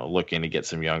he's looking to get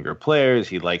some younger players.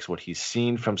 He likes what he's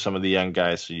seen from some of the young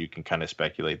guys, so you can kind of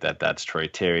speculate that that's Troy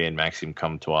Terry and Maxime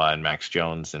Comtois and Max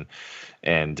Jones,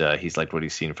 and he's liked what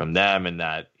he's seen from them, and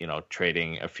that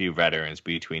trading a few veterans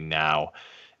between now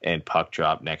and puck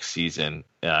drop next season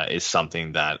is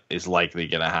something that is likely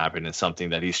going to happen and something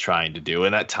that he's trying to do.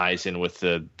 And that ties in with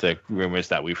the rumors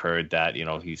that we've heard that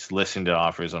he's listened to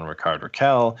offers on Rickard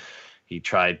Rakell. He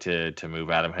tried to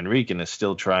move Adam Henrique and is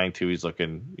still trying to. He's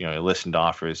looking, listened to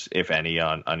offers, if any,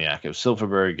 on Jakob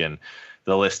Silfverberg, and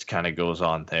the list kind of goes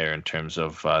on there in terms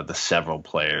of the several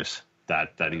players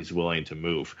that he's willing to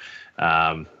move.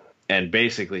 And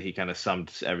basically, he kind of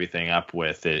summed everything up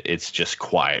with it's just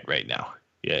quiet right now.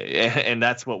 Yeah, and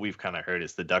that's what we've kind of heard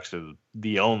is the Ducks are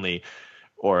the only,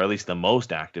 or at least the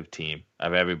most active team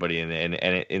of everybody in the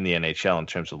NHL in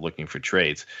terms of looking for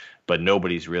trades. But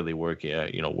nobody's really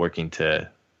working to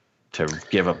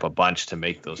give up a bunch to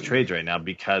make those trades right now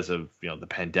because of the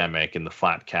pandemic and the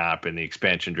flat cap and the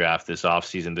expansion draft this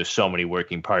offseason. There's so many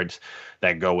working parts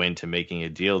that go into making a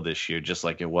deal this year, just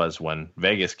like it was when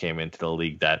Vegas came into the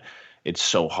league, that it's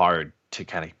so hard to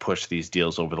kind of push these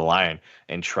deals over the line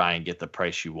and try and get the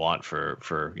price you want for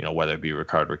whether it be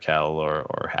Rickard Rakell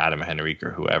or Adam Henrique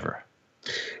or whoever.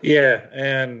 Yeah,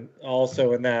 and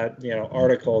also in that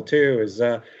article too is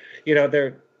they're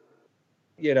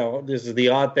this is the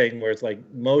odd thing where it's like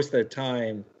most of the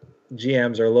time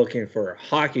GMs are looking for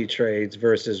hockey trades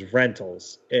versus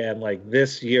rentals, and like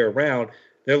this year round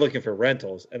they're looking for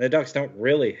rentals, and the Ducks don't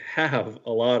really have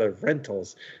a lot of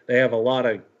rentals. They have a lot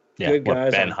of good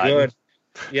guys on good.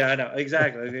 Yeah, I know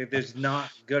exactly. There's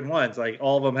not good ones. Like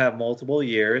all of them have multiple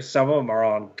years. Some of them are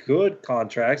on good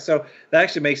contracts, so that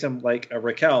actually makes them like a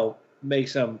Raquel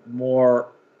makes them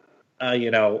more,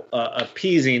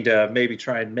 appeasing to maybe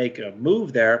try and make a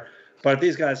move there. But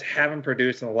these guys haven't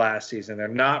produced in the last season. They're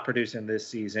not producing this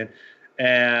season.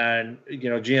 And,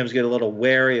 GMs get a little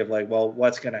wary of like, well,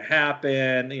 what's going to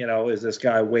happen? Is this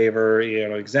guy waiver,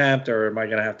 exempt, or am I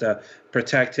going to have to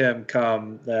protect him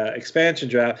come the expansion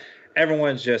draft?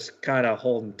 Everyone's just kind of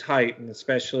holding tight. And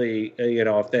especially,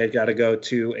 if they've got to go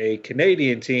to a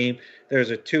Canadian team, there's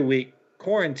a 2-week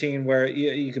quarantine where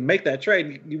you can make that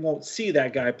trade. You won't see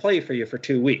that guy play for you for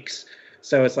 2 weeks.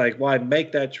 So it's like, why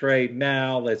make that trade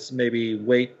now? Let's maybe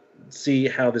wait, see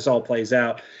how this all plays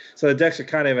out. So the Ducks are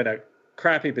kind of in a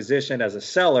crappy position as a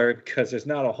seller because there's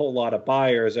not a whole lot of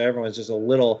buyers. Everyone's just a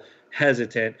little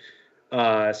hesitant,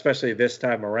 especially this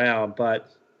time around. But,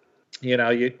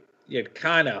 you'd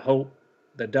kind of hope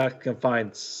the Ducks can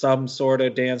find some sort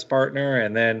of dance partner.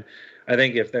 And then I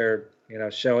think if they're,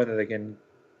 showing that they can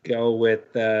go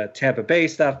with Tampa Bay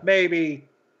stuff, maybe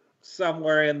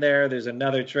somewhere in there's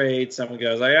another trade. Someone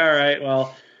goes like, all right,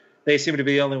 well, they seem to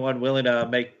be the only one willing to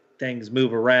make things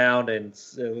move around, and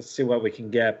let's see what we can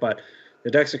get. But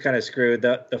the Ducks are kind of screwed.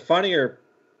 The funnier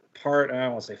part, I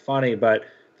don't want to say funny, but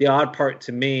the odd part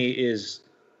to me is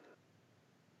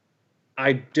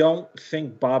I don't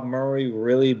think Bob Murray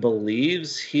really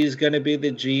believes he's going to be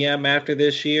the GM after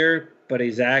this year, but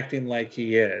he's acting like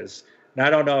he is. And I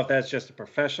don't know if that's just a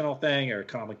professional thing or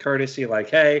common courtesy, like,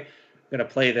 hey, I'm going to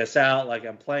play this out like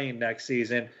I'm playing next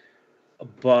season.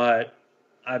 But,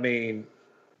 I mean,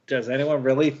 does anyone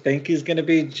really think he's going to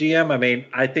be GM? I mean,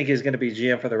 I think he's going to be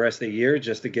GM for the rest of the year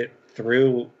just to get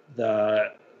through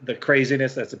the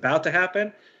craziness that's about to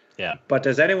happen. Yeah. But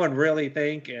does anyone really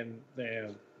think, and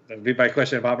that would be my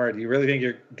question about Murray, do you really think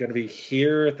you're going to be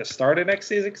here at the start of next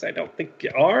season? Because I don't think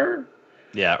you are.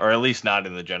 Yeah, or at least not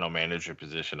in the general manager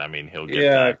position. I mean, he'll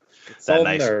get that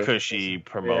nice cushy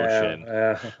promotion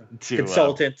to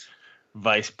consultant.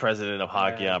 Vice president of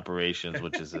hockey operations,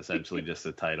 which is essentially just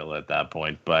a title at that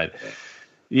point. But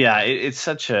yeah, it's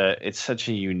such a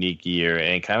unique year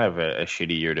and kind of a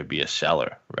shitty year to be a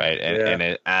seller, right?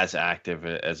 And as active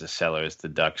as a seller as the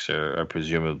Ducks are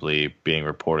presumably being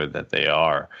reported that they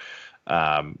are.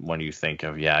 When you think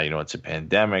of, it's a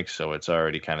pandemic, so it's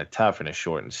already kind of tough in a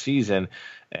shortened season,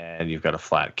 and you've got a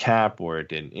flat cap where it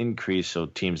didn't increase, so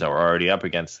teams that were already up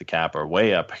against the cap are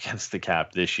way up against the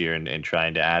cap this year and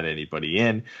trying to add anybody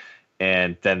in.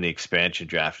 And then the expansion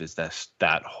draft is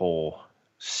that whole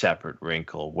separate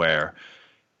wrinkle where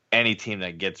any team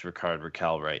that gets Rickard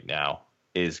Rakell right now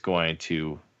is going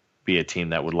to be a team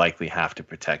that would likely have to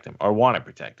protect him or want to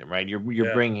protect him, right?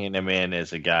 You're bringing him in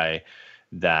as a guy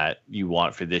that you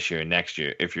want for this year and next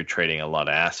year if you're trading a lot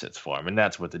of assets for him. And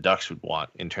that's what the Ducks would want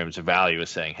in terms of value, is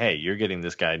saying, hey, you're getting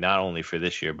this guy not only for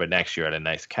this year, but next year at a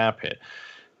nice cap hit.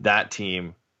 That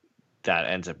team that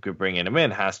ends up bringing him in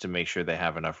has to make sure they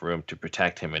have enough room to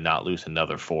protect him and not lose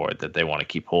another forward that they want to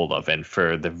keep hold of. And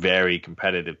for the very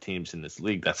competitive teams in this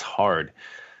league, that's hard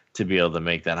to be able to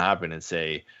make that happen and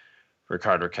say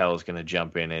Rickard Rakell is going to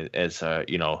jump in as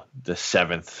the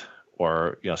seventh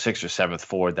or 6th or 7th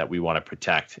forward that we want to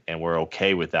protect, and we're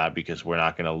okay with that because we're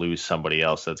not going to lose somebody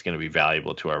else that's going to be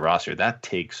valuable to our roster. That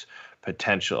takes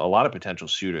a lot of potential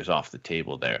suitors off the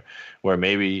table there, where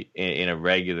maybe in a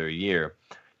regular year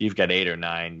you've got 8 or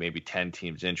 9, maybe 10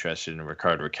 teams interested in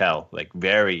Rickard Rakell, like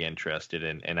very interested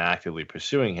in actively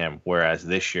pursuing him, whereas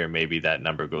this year maybe that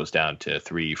number goes down to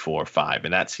 3, 4, 5,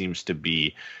 and that seems to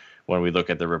be, when we look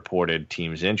at the reported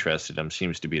teams interested in him,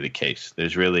 seems to be the case.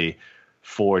 There's really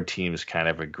 4 teams kind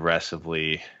of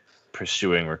aggressively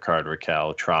pursuing Rickard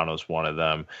Rakell. Toronto's one of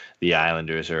them. The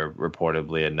Islanders are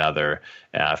reportedly another.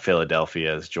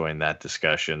 Philadelphia has joined that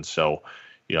discussion. So,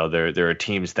 there are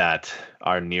teams that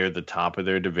are near the top of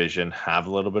their division, have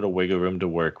a little bit of wiggle room to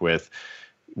work with,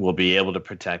 will be able to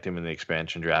protect him in the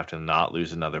expansion draft and not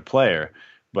lose another player.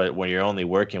 But when you're only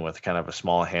working with kind of a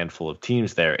small handful of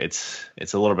teams there, it's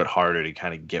a little bit harder to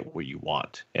kind of get what you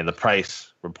want. And the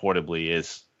price reportedly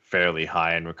is fairly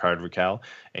high in Rickard Rakell,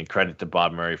 and credit to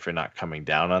Bob Murray for not coming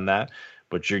down on that.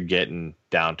 But you're getting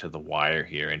down to the wire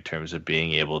here in terms of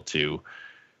being able to,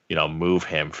 move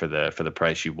him for the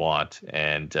price you want,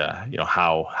 and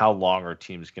how long are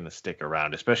teams going to stick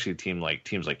around, especially teams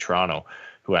like Toronto,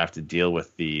 who have to deal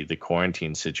with the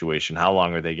quarantine situation. How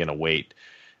long are they going to wait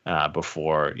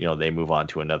before they move on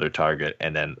to another target,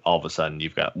 and then all of a sudden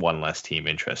you've got one less team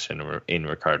interested in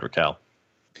Rickard Rakell?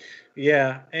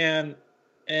 Yeah, and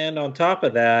on top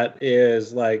of that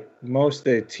is like most of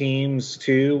the teams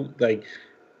too, like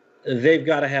they've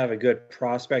got to have a good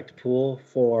prospect pool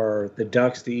for the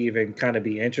Ducks to even kind of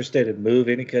be interested in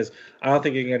moving, because I don't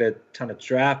think you can get a ton of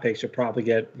draft picks. You'll probably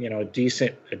get, a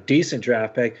decent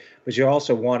draft pick, but you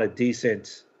also want a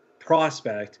decent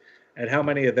prospect. And how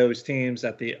many of those teams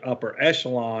at the upper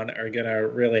echelon are going to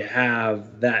really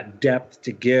have that depth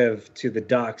to give to the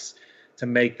Ducks to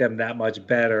make them that much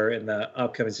better in the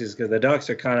upcoming season? Because the Ducks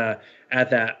are kind of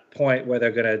at that point where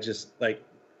they're going to just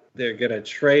they're going to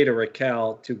trade a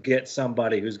Rakell to get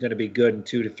somebody who's going to be good in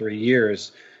 2 to 3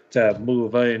 years to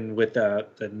move in with the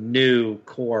new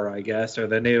core, I guess, or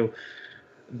the new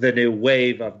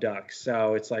wave of Ducks.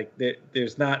 So it's like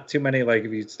there's not too many, like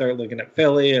if you start looking at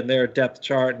Philly and their depth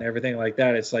chart and everything like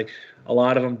that, it's like a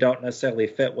lot of them don't necessarily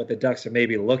fit what the Ducks are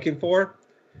maybe looking for.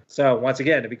 So once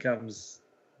again,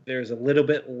 there's a little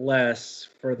bit less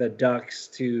for the Ducks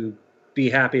to be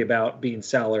happy about being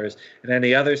sellers. And then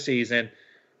the other season,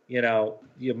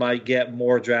 you might get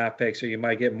more draft picks or you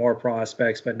might get more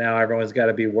prospects, but now everyone's got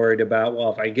to be worried about,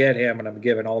 well, if I get him and I'm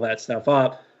giving all that stuff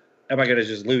up, am I going to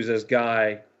just lose this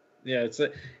guy?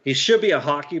 He should be a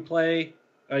hockey play,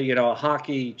 a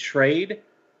hockey trade,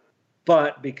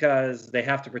 but because they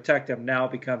have to protect him, now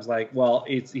it becomes like, well,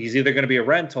 he's either going to be a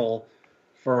rental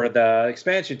for the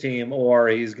expansion team or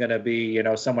he's going to be,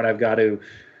 someone I've got to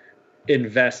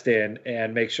invest in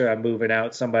and make sure I'm moving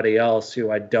out somebody else who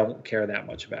I don't care that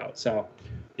much about. So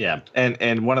yeah,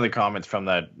 and one of the comments from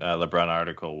that LeBrun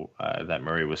article that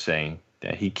Murray was saying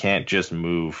that he can't just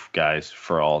move guys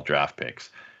for all draft picks.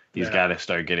 He's got to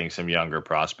start getting some younger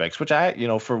prospects, which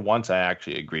for once I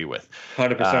actually agree with.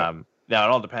 100%. Now, it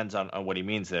all depends on what he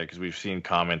means there, because we've seen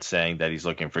comments saying that he's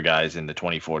looking for guys in the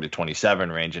 24 to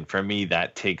 27 range. And for me,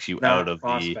 that takes you out of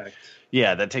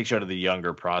that takes you out of the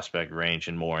younger prospect range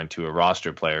and more into a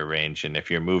roster player range. And if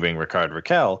you're moving Rickard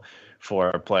Rakell for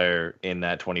a player in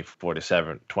that 24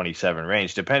 to 27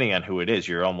 range, depending on who it is,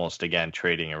 you're almost, again,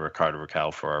 trading a Rickard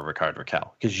Rakell for a Rickard Rakell.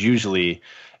 Because usually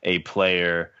a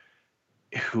player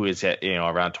who is at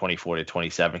around 24 to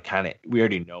 27, we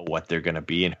already know what they're going to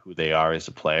be and who they are as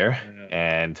a player.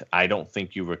 And I don't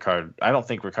think Rickard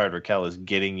Rakell is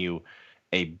getting you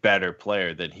a better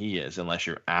player than he is unless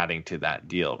you're adding to that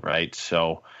deal, right?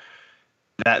 So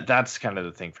that's kind of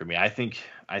the thing for me. I think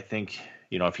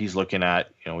if he's looking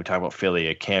at, we talk about Philly,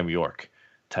 a Cam York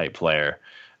type player,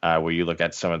 where you look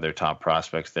at some of their top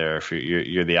prospects there. If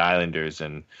you're the Islanders,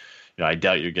 and I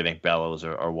doubt you're getting Bellows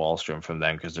or Wahlstrom from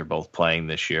them because they're both playing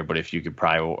this year. But if you could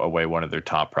pry away one of their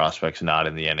top prospects not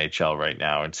in the NHL right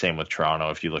now, and same with Toronto,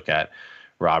 if you look at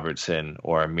Robertson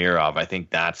or Amirov, I think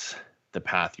that's the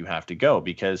path you have to go,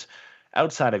 because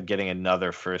outside of getting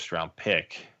another first round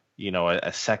pick,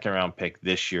 a second round pick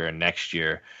this year and next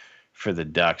year for the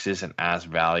Ducks isn't as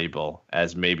valuable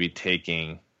as maybe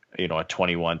taking, a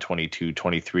 21, 22,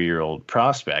 23-year-old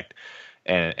prospect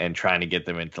and trying to get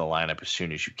them into the lineup as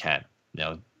soon as you can.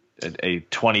 A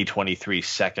 2023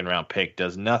 second round pick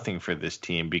does nothing for this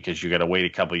team because you got to wait a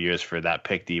couple of years for that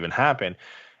pick to even happen.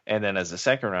 And then as a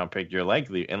second round pick, you're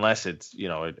likely, unless it's,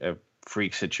 a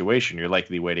freak situation, you're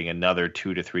likely waiting another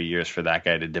 2 to 3 years for that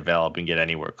guy to develop and get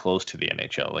anywhere close to the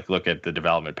NHL. Like, look at the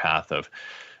development path of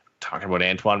talking about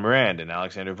Antoine Morand and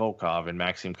Alexander Volkov and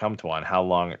Maxime Comtois, how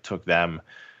long it took them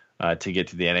to get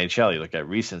to the NHL. You look at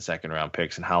recent second round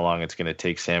picks and how long it's going to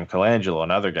take Sam Colangelo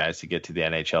and other guys to get to the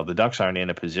NHL. The Ducks aren't in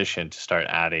a position to start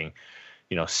adding,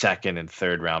 second and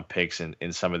third round picks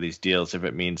in some of these deals if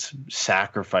it means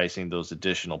sacrificing those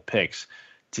additional picks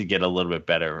to get a little bit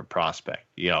better of a prospect.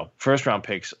 First round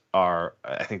picks are,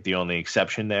 I think, the only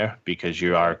exception there, because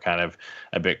you are kind of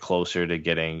a bit closer to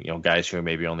getting, guys who are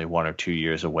maybe only 1 or 2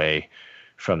 years away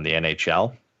from the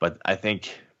NHL. But I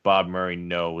think Bob Murray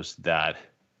knows that,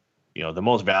 the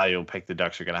most valuable pick the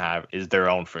Ducks are going to have is their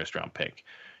own first round pick.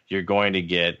 You're going to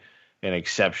get an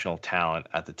exceptional talent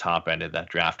at the top end of that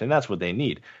draft, and that's what they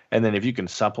need. And then if you can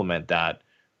supplement that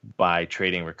by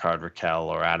trading Rickard Rakell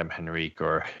or Adam Henrique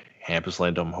or Hampus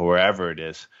Lindholm, whoever it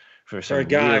is, for a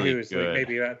guy really who's like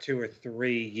maybe about 2 or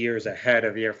 3 years ahead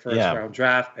of your first round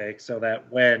draft pick, so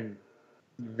that when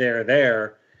they're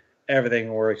there,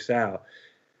 everything works out.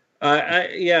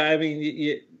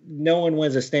 No one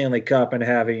wins a Stanley Cup and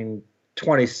having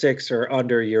 26 or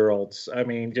under year olds. I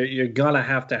mean, you're gonna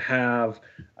have to have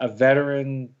a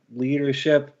veteran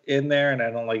leadership in there, and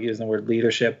I don't like using the word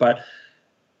leadership, but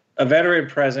a veteran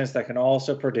presence that can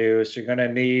also produce. You're going to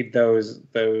need those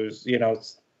a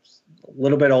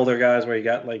little bit older guys where you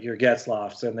got like your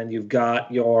Getzlafs, and then you've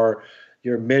got your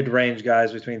mid-range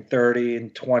guys between 30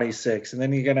 and 26, and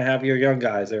then you're going to have your young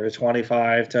guys that are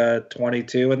 25 to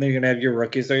 22, and then you're going to have your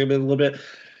rookies that are going to be a little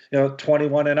bit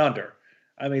 21 and under.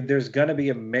 I mean, there's going to be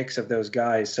a mix of those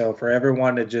guys. So for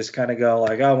everyone to just kind of go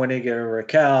like, oh, we need to get rid of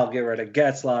Raquel, get rid of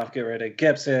Getzlaf, get rid of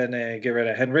Gibson, and get rid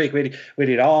of Henrique. We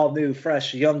need all new,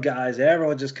 fresh, young guys.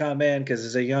 Everyone just come in because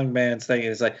it's a young man's thing. And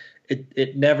it's like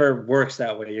it never works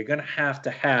that way. You're going to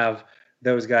have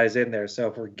those guys in there. So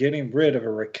if we're getting rid of a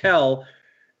Raquel,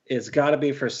 it's got to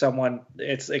be for someone.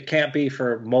 It can't be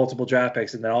for multiple draft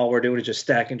picks, and then all we're doing is just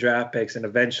stacking draft picks, and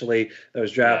eventually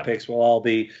those draft picks will all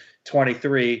be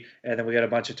 23, and then we got a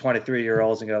bunch of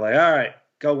 23-year-olds and go like, all right,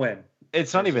 go win.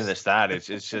 It's not even that.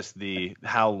 It's just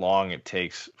how long it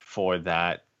takes for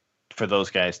those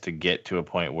guys to get to a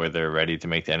point where they're ready to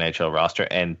make the NHL roster,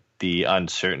 and the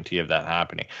uncertainty of that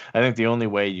happening. I think the only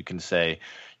way you can say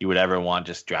you would ever want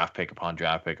just draft pick upon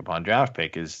draft pick upon draft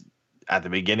pick is at the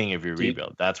beginning of your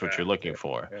rebuild. That's what you're looking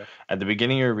for. Yeah. At the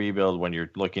beginning of your rebuild, when you're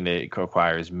looking to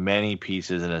acquire as many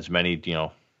pieces and as many,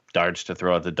 darts to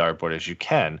throw at the dartboard as you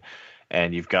can,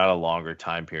 and you've got a longer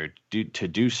time period to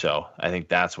do so, I think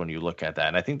that's when you look at that.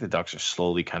 And I think the Ducks are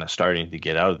slowly kind of starting to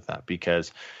get out of that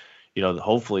because,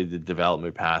 hopefully the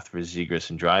development path for Zegras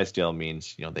and Drysdale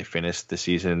means, they finish the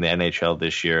season in the NHL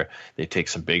this year. They take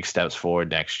some big steps forward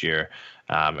next year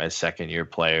as second-year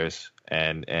players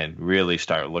and really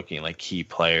start looking like key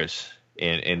players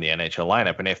in the NHL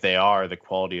lineup. And if they are the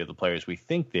quality of the players we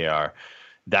think they are,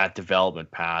 that development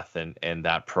path and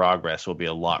that progress will be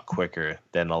a lot quicker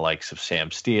than the likes of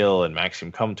Sam Steele and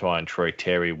Maxime Comtois and Troy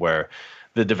Terry, where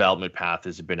the development path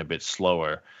has been a bit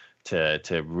slower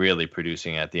to really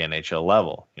producing at the NHL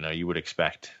level. You would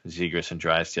expect Zegras and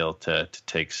Drysdale to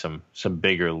take some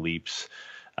bigger leaps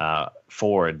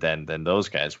forward than those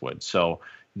guys would. So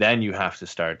then you have to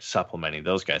start supplementing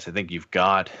those guys. I think you've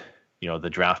got the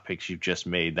draft picks you've just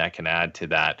made that can add to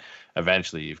that.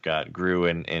 Eventually, you've got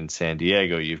Gruen in San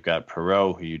Diego. You've got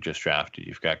Perreault, who you just drafted.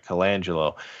 You've got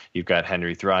Colangelo. You've got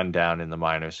Henry Thrun down in the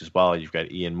minors as well. You've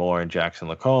got Ian Moore and Jackson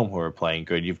Lacombe, who are playing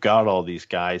good. You've got all these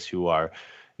guys who are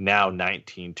now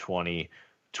 19, 20,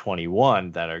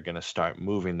 21 that are going to start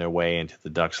moving their way into the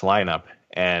Ducks lineup.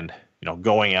 And,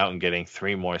 going out and getting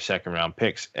 3 more second-round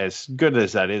picks, as good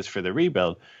as that is for the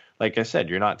rebuild, like I said,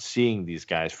 you're not seeing these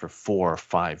guys for 4 or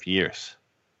 5 years,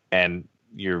 and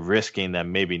you're risking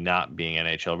them maybe not being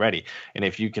NHL ready. And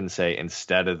if you can say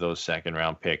instead of those second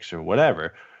round picks or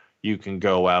whatever, you can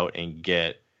go out and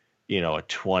get, a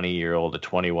 20-year-old, a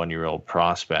 21-year-old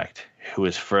prospect who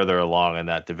is further along in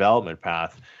that development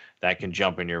path that can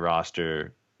jump in your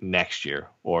roster next year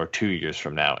or 2 years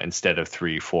from now instead of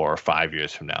 3, 4, or 5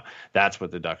 years from now. That's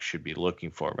what the Ducks should be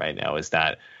looking for right now, is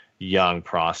that young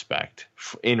prospect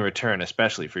in return,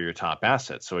 especially for your top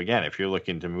assets. So again, if you're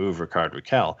looking to move Rickard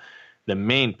Rakell, the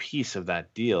main piece of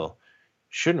that deal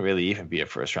shouldn't really even be a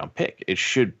first round pick. It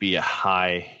should be a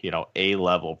high,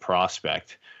 A-level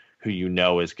prospect who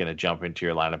is going to jump into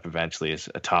your lineup eventually as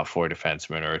a top 4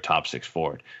 defenseman or a top 6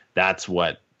 forward. That's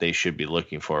what they should be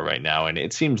looking for right now. And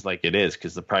it seems like it is,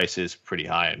 because the price is pretty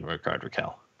high in Rickard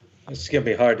Rakell. It's going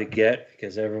to be hard to get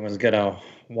because everyone's going to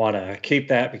want to keep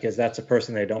that because that's a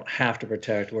person they don't have to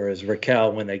protect, whereas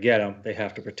Rakell, when they get him, they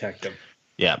have to protect him.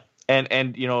 Yeah.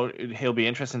 And he'll be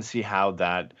interesting to see how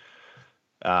that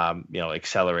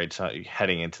accelerates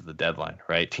heading into the deadline,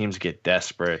 right? Teams get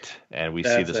desperate, and we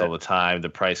see this all the time. The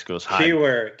price goes high.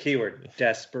 Keyword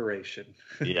desperation.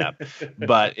 Yeah.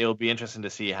 But it'll be interesting to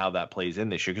see how that plays in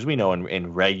this year, because we know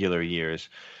in regular years,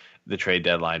 the trade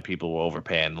deadline, people will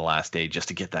overpay in the last day just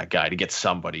to get that guy, to get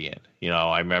somebody in.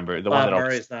 I remember the Bob one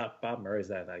that Bob Murray's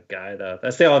not that guy, though.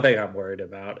 That's the only thing I'm worried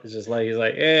about. It's just like, he's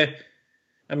like,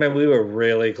 I mean, we were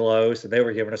really close, and they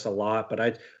were giving us a lot, but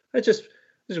I just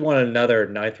wanted another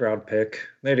 9th round pick.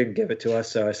 They didn't give it to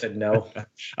us, so I said no.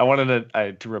 I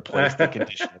wanted to replace the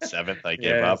condition at 7th. I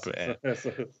gave up. And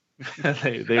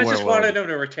they I just wanted them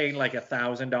to retain like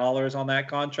 $1,000 on that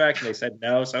contract, and they said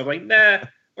no. So I was like, nah,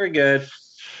 we're good.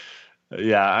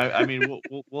 Yeah, I mean,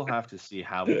 we'll have to see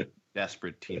how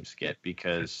desperate teams get,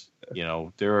 because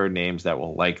there are names that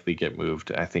will likely get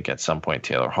moved. I think at some point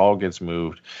Taylor Hall gets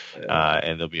moved,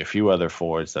 and there'll be a few other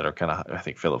forwards that are kind of. I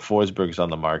think Philip Forsberg's on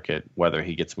the market. Whether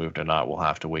he gets moved or not, we'll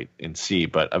have to wait and see.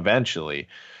 But eventually,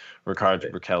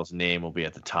 Rickard Rakell's name will be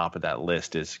at the top of that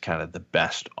list as kind of the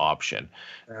best option.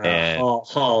 And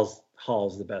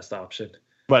Hall's the best option.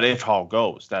 But if Hall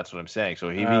goes, that's what I'm saying. So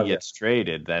if he gets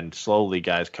traded, then slowly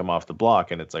guys come off the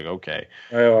block, and it's like, okay.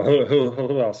 Well,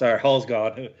 who else? Sorry, Hall's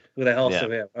gone. Who the hell's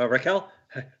still here? Raquel?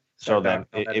 So then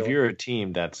if you're a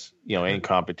team that's, in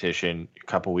competition a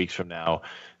couple weeks from now,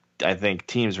 I think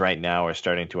teams right now are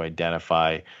starting to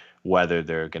identify whether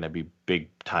they're going to be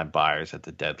big-time buyers at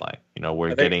the deadline.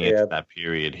 We're getting into that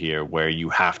period here where you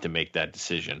have to make that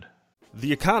decision.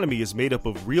 The economy is made up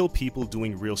of real people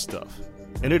doing real stuff,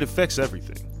 and it affects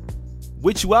everything,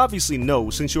 which you obviously know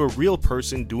since you're a real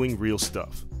person doing real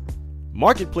stuff.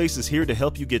 Marketplace is here to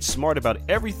help you get smart about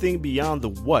everything beyond the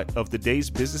what of the day's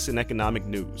business and economic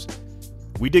news.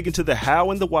 We dig into the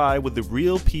how and the why with the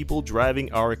real people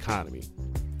driving our economy.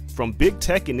 From big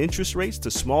tech and interest rates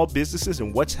to small businesses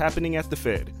and what's happening at the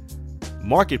Fed,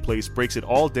 Marketplace breaks it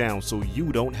all down so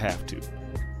you don't have to.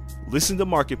 Listen to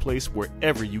Marketplace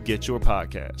wherever you get your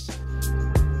podcasts.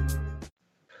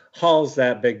 Hall's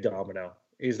that big domino.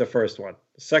 He's the first one.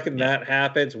 The second that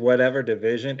happens, whatever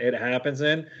division it happens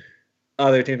in,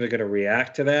 other teams are going to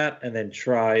react to that and then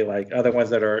try, like other ones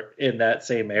that are in that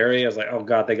same area. It's like, oh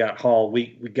God, they got Hall.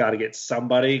 We got to get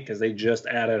somebody because they just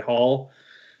added Hall.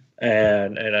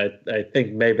 And I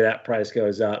think maybe that price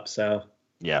goes up. So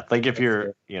yeah, like if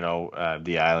you're,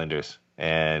 the Islanders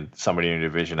and somebody in your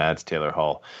division adds Taylor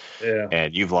Hall,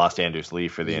 and you've lost Anders Lee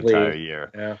for the entire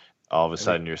year. All of a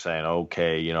sudden you're saying,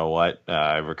 okay, you know what?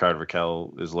 Rickard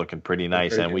Rakell is looking pretty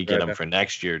nice, and we get him for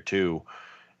next year too.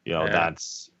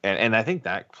 That's and I think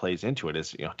that plays into it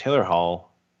is, Taylor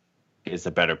Hall is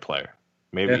the better player.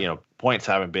 Maybe, points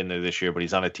haven't been there this year, but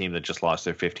he's on a team that just lost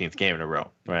their 15th game in a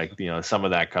row, right? Some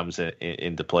of that comes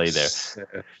into play there.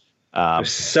 They're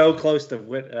so close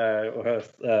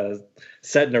to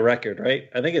setting a record, right?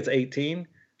 I think it's 18.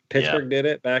 Pittsburgh did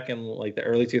it back in like the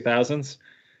early 2000s.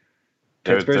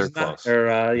 They're close.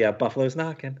 Buffalo's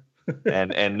knocking.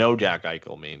 and no Jack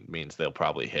Eichel means they'll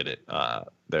probably hit it.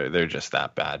 They're just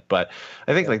that bad. But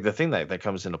I think like the thing that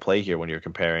comes into play here when you're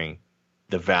comparing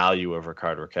the value of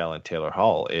Rickard Rakell and Taylor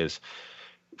Hall is,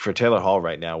 for Taylor Hall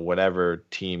right now, whatever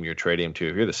team you're trading him to,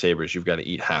 if you're the Sabres, you've got to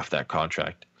eat half that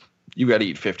contract. You've got to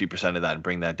eat 50% of that and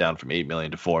bring that down from $8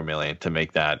 million to $4 million to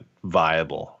make that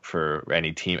viable for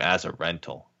any team as a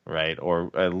rental, right?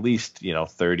 Or at least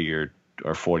 30 or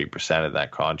 40% of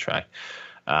that contract.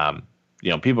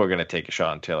 People are going to take a shot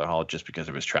on Taylor Hall just because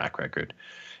of his track record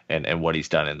and what he's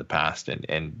done in the past,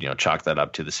 and chalk that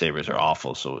up to the Sabres are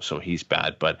awful, so he's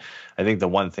bad. But I think the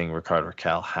one thing Rickard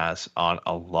Rakell has on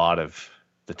a lot of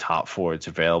the top forwards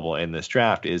available in this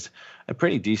draft is a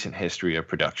pretty decent history of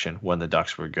production when the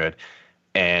Ducks were good,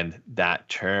 and that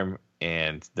term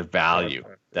and the value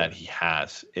that he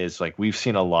has is like we've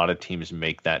seen a lot of teams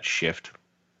make that shift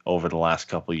over the last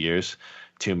couple of years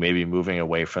to maybe moving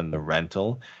away from the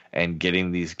rental and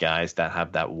getting these guys that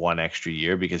have that one extra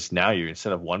year, because now you're,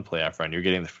 instead of one playoff run, you're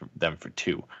getting them for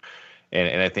two.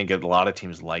 And I think a lot of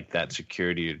teams like that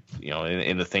security,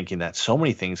 in the thinking that so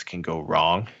many things can go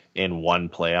wrong in one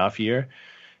playoff year.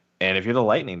 And if you're the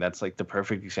Lightning, that's like the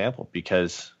perfect example,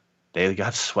 because they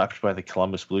got swept by the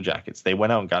Columbus Blue Jackets. They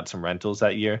went out and got some rentals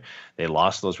that year. They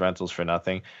lost those rentals for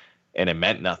nothing. And it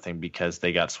meant nothing because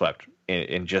they got swept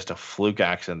in just a fluke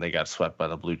accident. They got swept by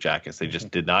the Blue Jackets. They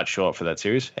just did not show up for that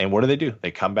series. And what do?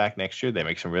 They come back next year. They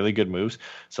make some really good moves,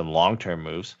 some long-term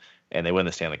moves, and they win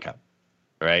the Stanley Cup,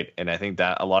 right? And I think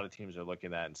that a lot of teams are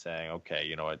looking at that and saying, okay,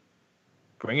 you know what?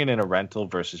 Bringing in a rental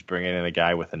versus bringing in a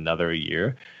guy with another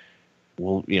year.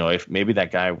 Well, if maybe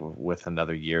that guy with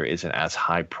another year isn't as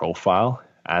high profile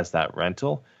as that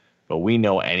rental, but we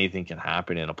know anything can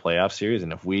happen in a playoff series.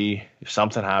 And if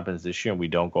something happens this year and we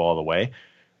don't go all the way,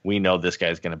 we know this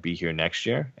guy's going to be here next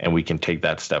year, and we can take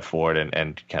that step forward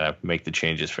and kind of make the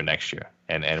changes for next year.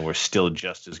 And we're still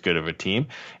just as good of a team,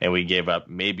 and we gave up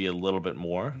maybe a little bit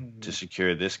more to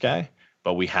secure this guy,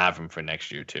 but we have him for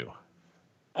next year too.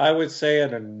 I would say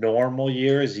in a normal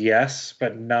years, yes,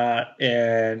 but not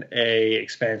in a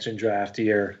expansion draft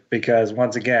year, because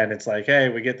once again, it's like, hey,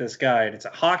 we get this guy, and it's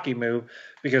a hockey move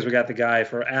because we got the guy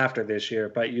for after this year.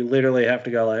 But you literally have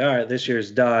to go like, all right, this year's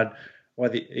done.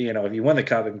 Whether if you win the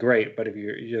cup, then great. But if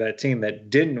you're that team that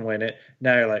didn't win it,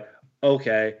 now you're like,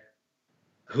 okay,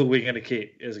 who are we going to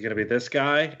keep? Is it going to be this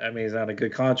guy? I mean, he's on a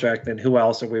good contract. Then who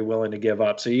else are we willing to give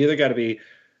up? So you either got to be,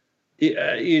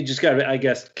 you just got to be, I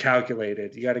guess,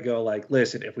 calculated. You got to go like,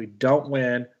 listen, if we don't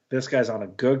win, this guy's on a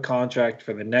good contract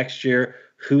for the next year.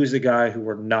 Who's the guy who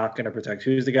we're not going to protect?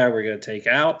 Who's the guy we're going to take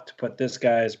out to put this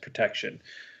guy as protection?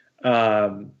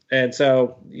 And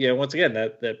so, once again,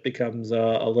 that becomes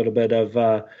a little bit of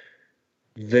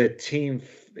the team,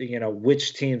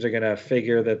 which teams are going to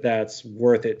figure that that's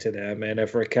worth it to them. And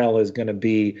if Rakell is going to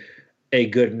be a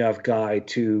good enough guy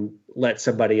to let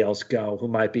somebody else go who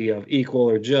might be of equal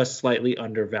or just slightly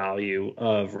undervalue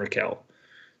of Raquel.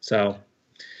 So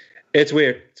it's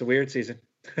weird. It's a weird season.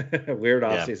 Weird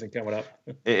off season coming up.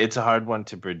 It's a hard one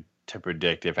to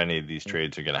predict if any of these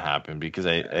trades are going to happen, because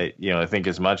I think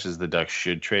as much as the Ducks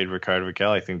should trade Rickard Rakell,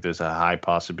 I think there's a high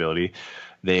possibility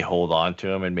they hold on to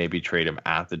him and maybe trade him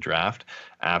at the draft.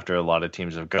 After a lot of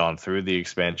teams have gone through the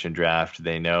expansion draft,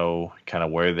 they know kind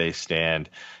of where they stand,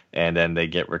 and then they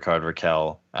get Rickard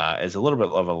Rakell as a little bit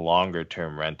of a longer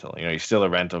term rental. He's still a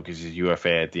rental because he's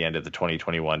UFA at the end of the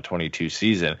 2021-22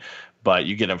 season, but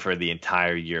you get him for the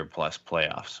entire year plus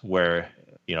playoffs, where,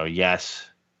 yes,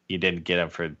 you didn't get him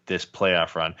for this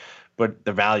playoff run, but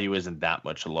the value isn't that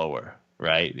much lower,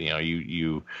 right?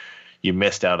 You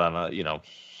missed out on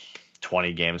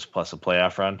 20 games plus a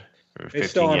playoff run. He's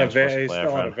still on a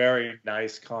very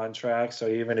nice contract. So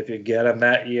even if you get him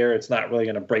that year, it's not really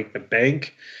going to break the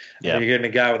bank. Yeah. You're getting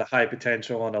a guy with a high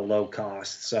potential and a low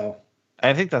cost. So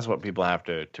I think that's what people have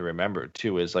to remember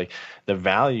too, is like the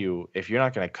value, if you're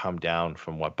not going to come down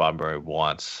from what Bob Murray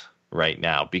wants right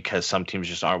now, because some teams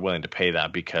just aren't willing to pay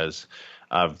that because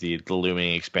of the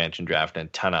looming expansion draft and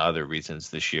a ton of other reasons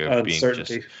this year being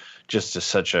just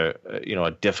such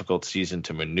a difficult season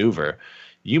to maneuver.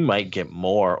 You might get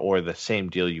more or the same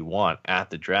deal you want at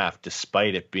the draft,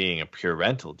 despite it being a pure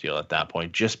rental deal at that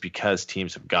point, just because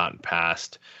teams have gotten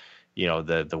past,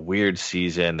 the weird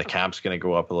season. The cap's going to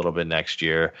go up a little bit next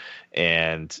year,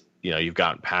 and you've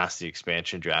gotten past the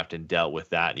expansion draft and dealt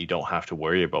with that, and you don't have to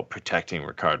worry about protecting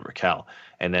Rickard Rakell.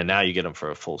 And then now you get him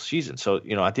for a full season. So,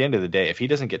 at the end of the day, if he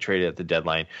doesn't get traded at the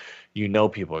deadline,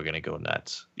 people are going to go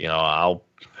nuts.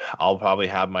 I'll probably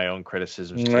have my own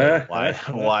criticisms to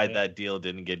why that deal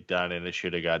didn't get done and it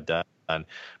should have got done.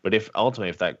 But if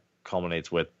that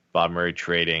culminates with Bob Murray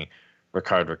trading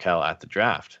Rickard Rakell at the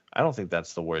draft, I don't think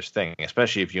that's the worst thing,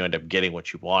 especially if you end up getting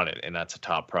what you wanted, and that's a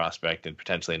top prospect and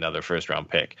potentially another first-round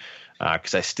pick.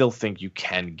 Because I still think you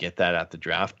can get that at the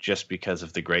draft just because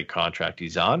of the great contract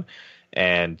he's on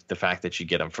and the fact that you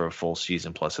get him for a full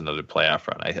season plus another playoff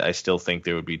run. I still think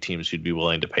there would be teams who'd be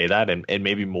willing to pay that, and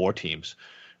maybe more teams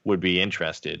would be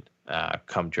interested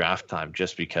come draft time,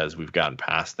 just because we've gotten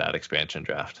past that expansion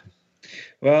draft.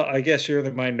 Well, I guess you're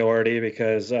the minority,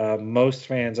 because most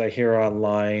fans I hear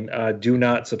online do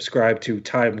not subscribe to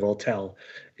time will tell.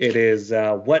 It is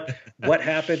what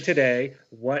happened today,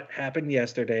 what happened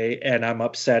yesterday, and I'm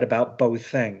upset about both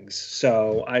things.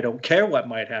 So I don't care what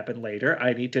might happen later.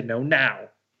 I need to know now.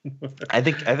 I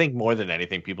think more than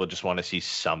anything, people just want to see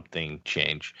something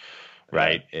change,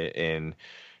 right? In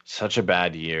such a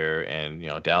bad year, and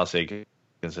Dallas Eakins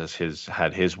has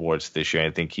had his warts this year.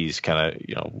 I think he's kind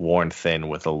of worn thin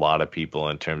with a lot of people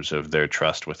in terms of their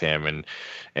trust with him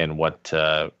and what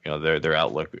their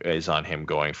outlook is on him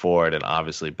going forward. And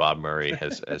obviously Bob Murray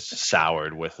has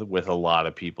soured with a lot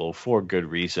of people for good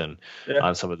reason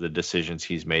on some of the decisions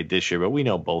he's made this year. But we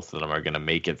know both of them are going to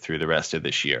make it through the rest of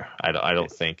this year. I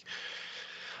don't think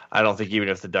even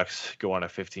if the Ducks go on a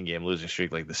 15-game losing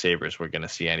streak like the Sabres, we're going to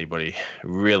see anybody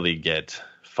really get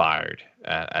fired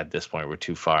at this point. We're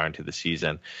too far into the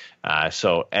season.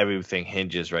 So everything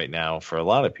hinges right now for a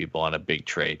lot of people on a big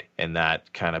trade, and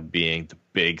that kind of being the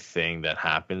big thing that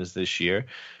happens this year,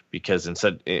 because in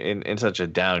such a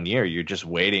down year, you're just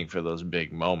waiting for those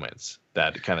big moments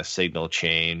that kind of signal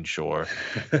change or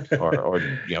do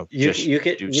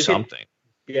something.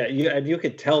 You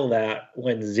could tell that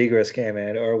when Zegras came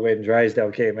in or when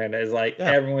Drysdale came in. It's like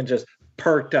everyone just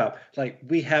perked up. Like,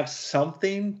 we have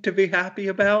something to be happy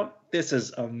about. This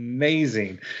is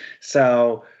amazing.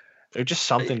 So there's just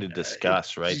something to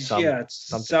discuss, right? So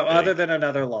other than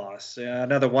another loss,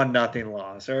 another 1-0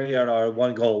 loss, or a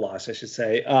 1-goal loss, I should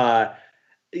say.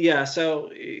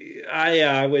 So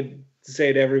I would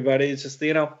say to everybody, it's just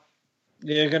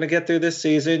you're going to get through this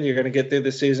season. You're going to get through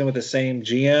the season with the same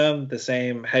GM, the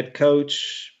same head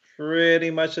coach, pretty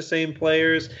much the same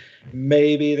players.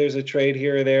 Maybe there's a trade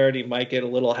here or there, and you might get a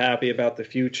little happy about the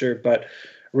future. But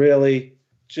really,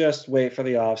 just wait for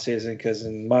the offseason, because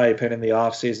in my opinion, the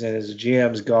offseason is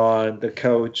GM's gone. The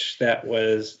coach that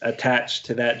was attached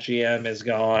to that GM is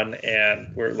gone,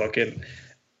 and we're looking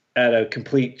at a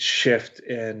complete shift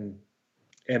in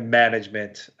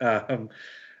management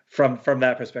from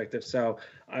that perspective. So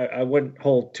I wouldn't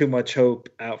hold too much hope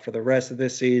out for the rest of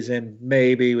this season.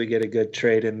 Maybe we get a good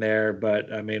trade in there,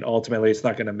 but I mean, ultimately it's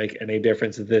not going to make any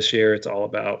difference this year. It's all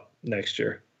about next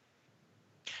year.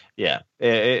 Yeah,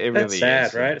 it That's really sad,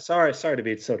 is. right? Sorry to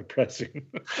be so depressing.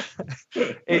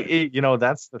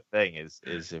 That's the thing is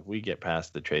if we get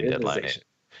past the trade deadline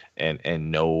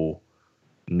and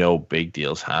no big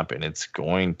deals happen, it's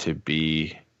going to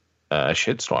be a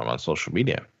shitstorm on social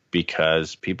media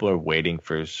because people are waiting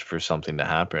for something to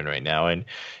happen right now. And,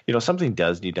 something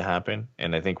does need to happen.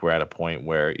 And I think we're at a point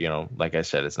where, like I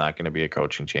said, it's not going to be a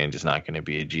coaching change. It's not going to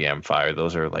be a GM fire.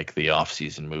 Those are like the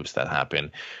off-season moves that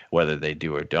happen, whether they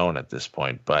do or don't at this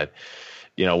point. But,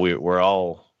 we're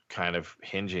all kind of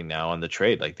hinging now on the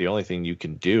trade. Like the only thing you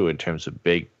can do in terms of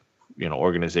big,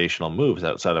 organizational moves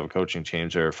outside of a coaching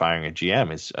change or firing a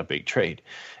GM is a big trade.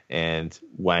 And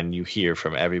when you hear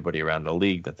from everybody around the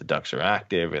league that the Ducks are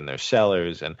active and they're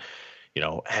sellers and,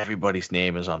 everybody's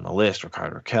name is on the list,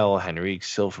 Rickard Rakell, Henrique,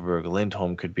 Silfverberg,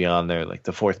 Lindholm could be on there. Like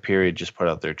the Fourth Period just put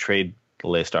out their trade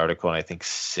list article, and I think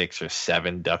 6 or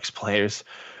 7 Ducks players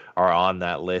are on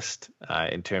that list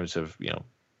in terms of,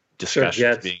 discussions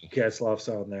sure, Getzlaf's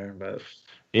on there, but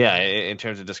yeah, in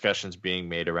terms of discussions being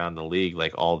made around the league,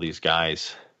 like all these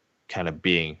guys kind of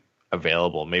being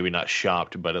available, maybe not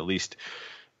shopped, but at least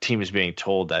teams being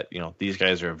told that, these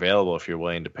guys are available if you're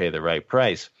willing to pay the right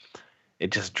price.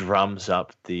 It just drums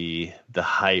up the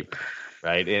hype,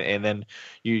 right? And then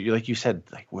you like you said,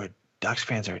 like Ducks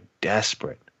fans are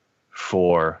desperate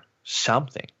for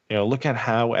something. Look at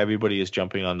how everybody is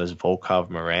jumping on this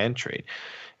Volkov-Moran trade.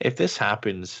 If this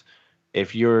happens,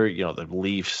 if you're, the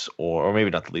Leafs or maybe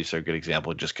not the Leafs are a good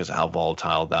example just because of how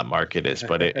volatile that market is.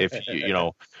 But if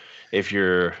if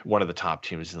you're one of the top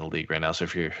teams in the league right now, so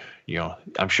if you're,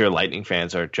 I'm sure Lightning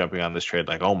fans are jumping on this trade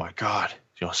like, oh my God,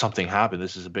 something happened.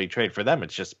 This is a big trade for them.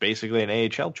 It's just basically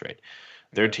an AHL trade.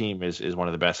 Their team is one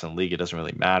of the best in the league. It doesn't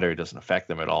really matter. It doesn't affect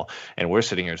them at all. And we're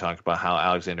sitting here talking about how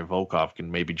Alexander Volkov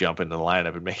can maybe jump into the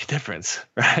lineup and make a difference,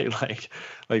 right?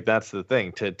 Like that's the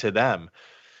thing to them.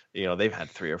 They've had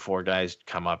 3 or 4 guys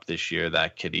come up this year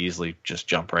that could easily just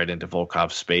jump right into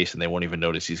Volkov's space and they won't even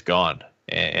notice he's gone.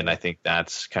 And I think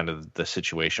that's kind of the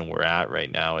situation we're at right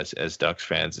now as Ducks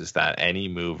fans, is that any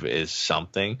move is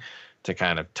something to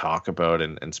kind of talk about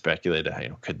and speculate.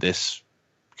 Could this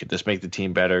make the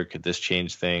team better? Could this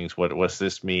change things? What's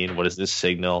this mean? What does this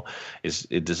signal? Does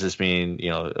this mean,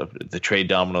 the trade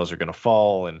dominoes are going to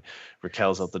fall and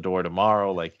Rakell's out the door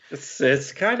tomorrow? Like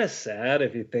it's kind of sad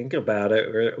if you think about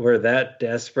it. We're that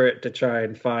desperate to try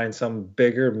and find some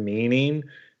bigger meaning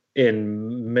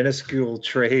in minuscule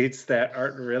trades that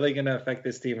aren't really going to affect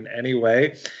this team in any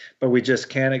way, but we just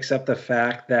can't accept the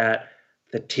fact that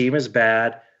the team is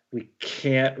bad. We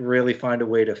can't really find a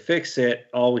way to fix it.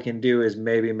 All we can do is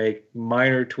maybe make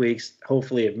minor tweaks,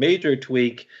 hopefully a major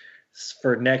tweak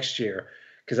for next year.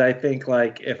 Because I think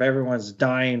like if everyone's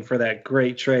dying for that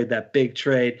great trade, that big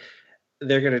trade,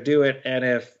 they're going to do it. And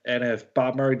if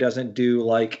Bob Murray doesn't do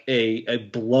like a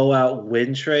blowout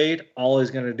win trade, all he's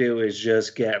going to do is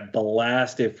just get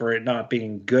blasted for it not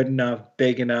being good enough,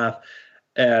 big enough.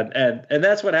 And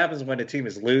that's what happens when a team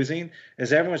is losing,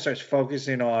 is everyone starts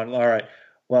focusing on, all right,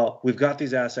 well, we've got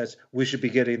these assets, we should be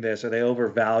getting this, or they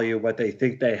overvalue what they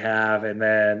think they have, and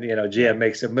then, GM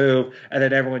makes a move, and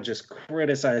then everyone just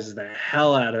criticizes the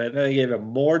hell out of it, and then they get even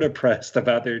more depressed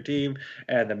about their team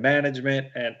and the management,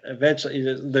 and eventually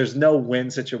there's no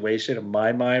win situation in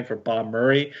my mind for Bob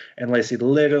Murray unless he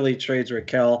literally trades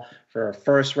Rakell for a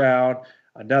first round,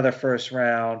 another first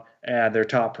round, and their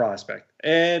top prospect.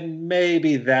 And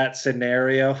maybe that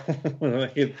scenario,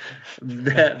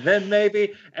 then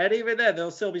maybe, and even then, there'll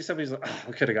still be somebody who's like,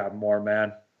 we could have got more,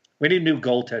 man. We need new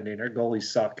goaltending. Our goalies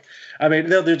suck. I mean,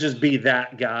 they'll just be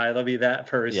that guy. They'll be that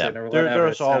person or whatever.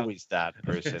 There's always that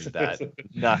person that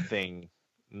nothing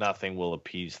will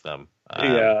appease them.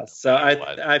 So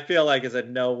I feel like it's a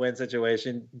no-win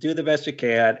situation. Do the best you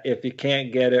can. If you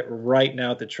can't get it right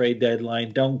now at the trade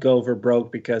deadline, don't go over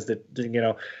broke because the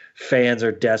fans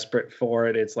are desperate for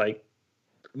it. It's like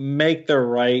make the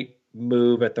right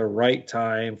move at the right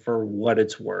time for what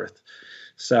it's worth.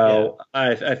 So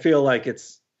I feel like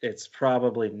it's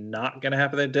probably not going to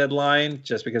happen at the deadline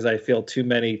just because I feel too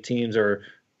many teams are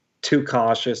too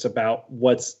cautious about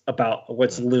what's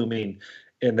looming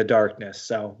in the darkness.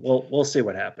 So we'll see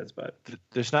what happens, but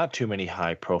there's not too many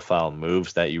high profile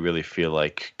moves that you really feel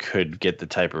like could get the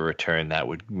type of return that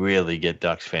would really get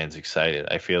Ducks fans excited.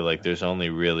 I feel like there's only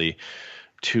really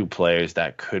 2 players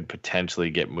that could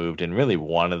potentially get moved, and really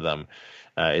one of them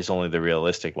is only the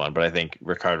realistic one. But I think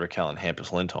Rickard Rakell and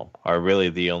Hampus Lindholm are really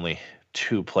the only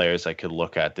 2 players I could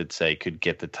look at that say could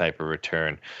get the type of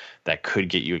return that could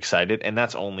get you excited. And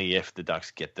that's only if the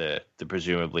Ducks get the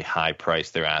presumably high price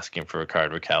they're asking for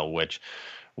Rickard Rakell, which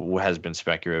has been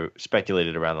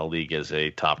speculated around the league as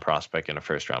a top prospect and a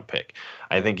first round pick.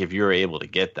 I think if you're able to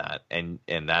get that and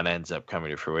that ends up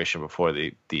coming to fruition before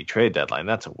the trade deadline,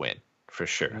 that's a win for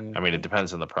sure. Mm-hmm. I mean, it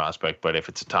depends on the prospect, but if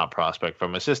it's a top prospect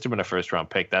from a system and a first round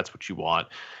pick, that's what you want.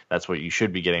 That's what you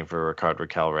should be getting for Rickard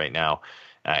Rakell right now.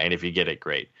 And if you get it,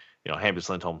 great. Hampus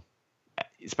Lindholm,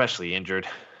 especially injured,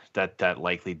 that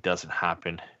likely doesn't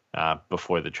happen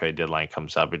before the trade deadline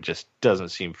comes up. It just doesn't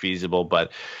seem feasible.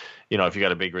 But if you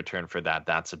got a big return for that,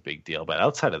 that's a big deal. But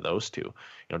outside of those two,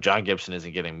 John Gibson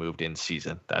isn't getting moved in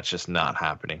season. That's just not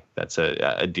happening. That's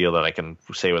a deal that I can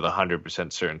say with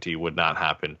 100% certainty would not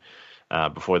happen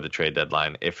before the trade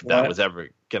deadline. If that was ever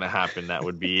going to happen, that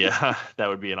would be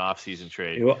an off-season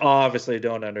trade. You obviously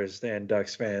don't understand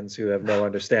Ducks fans who have no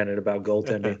understanding about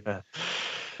goaltending.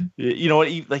 You know what?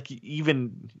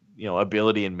 Even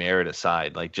ability and merit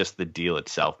aside, like just the deal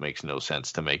itself makes no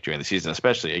sense to make during the season.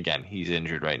 Especially again, he's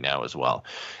injured right now as well.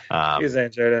 He's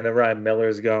injured, and then Ryan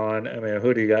Miller's gone. I mean,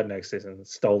 who do you got next season?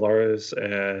 Stolarz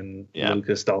and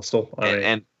Lucas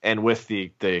Dostal. And with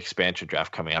the expansion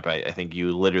draft coming up, I think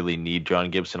you literally need John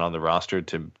Gibson on the roster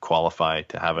to qualify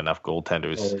to have enough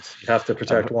goaltenders. Well, you have to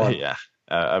protect one.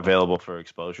 Available for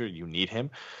exposure. You need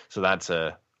him, so that's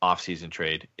a off-season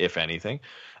trade, if anything.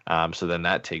 So then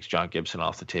that takes John Gibson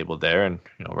off the table there, and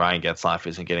Ryan Getzlaf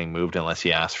isn't getting moved unless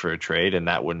he asks for a trade, and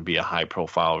that wouldn't be a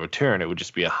high-profile return. It would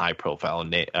just be a high-profile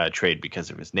trade because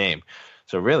of his name.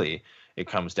 So really, it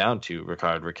comes down to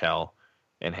Rickard Rakell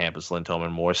and Hampus Lindholm,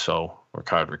 and more so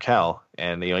Rickard Rakell.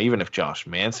 And even if Josh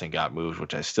Manson got moved,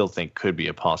 which I still think could be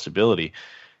a possibility,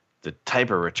 the type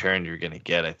of return you're going to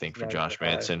get, I think, for Josh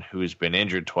Manson, who's been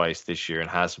injured twice this year and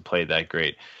hasn't played that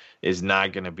great, is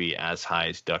not going to be as high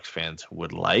as Ducks fans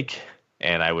would like.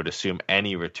 And I would assume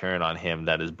any return on him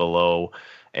that is below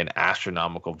an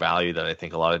astronomical value that I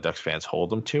think a lot of Ducks fans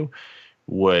hold him to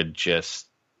would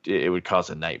cause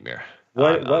a nightmare.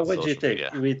 What would you think?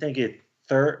 Media. We think it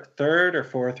third or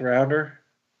fourth rounder?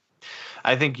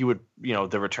 I think you would,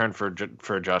 the return for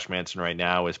Josh Manson right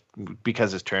now is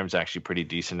because his term's actually pretty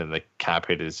decent and the cap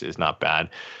hit is not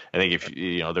bad. I think if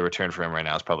the return for him right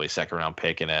now is probably a second round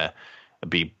pick and a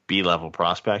B level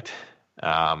prospect,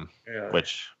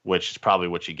 which is probably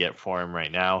what you get for him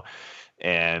right now.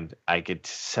 And I could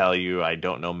tell you, I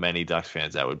don't know many Ducks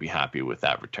fans that would be happy with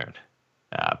that return,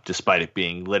 despite it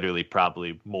being literally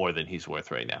probably more than he's worth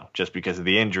right now, just because of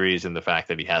the injuries and the fact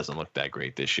that he hasn't looked that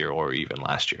great this year or even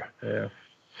last year.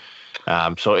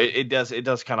 Yeah. So it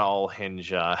does kind of all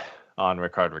hinge on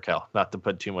Rickard Rakell. Not to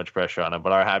put too much pressure on him,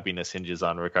 but our happiness hinges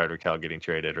on Rickard Rakell getting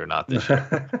traded or not this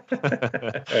year. All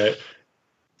right.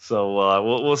 So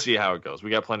we'll see how it goes. We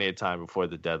got plenty of time before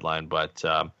the deadline, but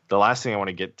the last thing I want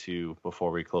to get to before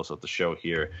we close out the show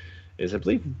here is I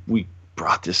believe we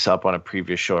brought this up on a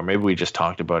previous show, or maybe we just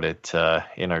talked about it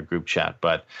in our group chat,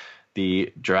 but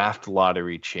the draft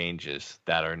lottery changes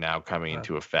that are now coming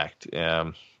into effect.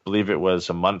 I believe it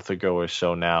was a month ago or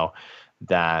so now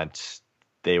that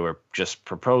they were just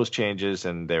proposed changes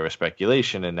and they were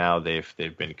speculation, and now they've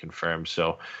been confirmed.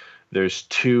 So there's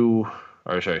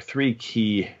three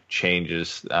key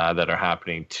changes that are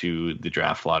happening to the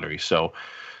draft lottery. So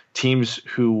teams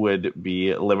who would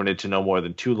be limited to no more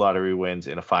than 2 lottery wins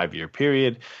in a 5-year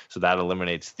period. So that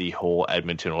eliminates the whole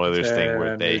Edmonton Oilers thing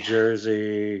where New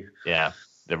Jersey. Yeah.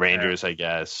 The Rangers, I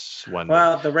guess.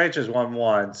 The Rangers won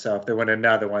one. So if they win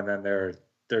another one, then they're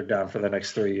done for the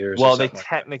next 3 years. Well, they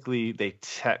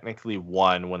technically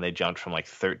won when they jumped from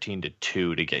 13 to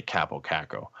 2 to get Capo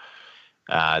Caco.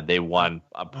 They won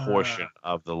a portion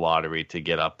of the lottery to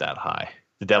get up that high.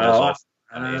 The Devils.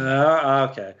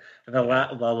 Okay. And the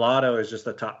lotto is just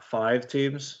the top 5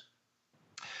 teams.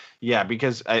 Yeah,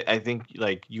 because I think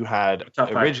you had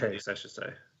top 5 picks, I should say.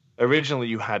 Originally,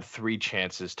 you had 3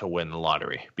 chances to win the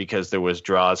lottery because there was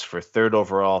draws for 3rd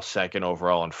overall, 2nd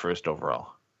overall, and 1st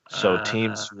overall. So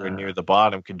teams who were near the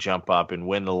bottom could jump up and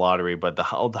win the lottery, but the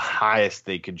highest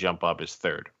they could jump up is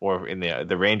 3rd. Or in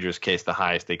the Rangers' case, the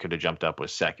highest they could have jumped up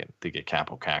was 2nd to get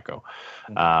Capo Caco.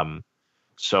 Mm-hmm.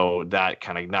 So that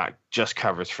kind of not just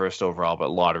covers 1st overall, but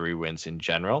lottery wins in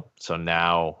general. So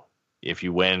now if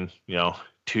you win,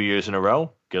 2 years in a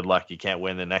row, good luck. You can't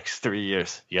win the next 3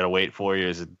 years. You got to wait 4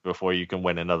 years before you can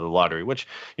win another lottery, which,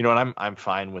 and I'm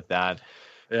fine with that.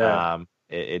 Yeah.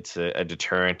 It's a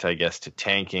deterrent, I guess, to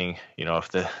tanking. If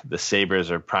the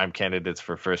Sabres are prime candidates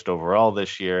for 1st overall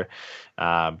this year,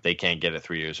 they can't get it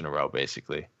 3 years in a row,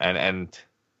 basically. And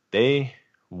they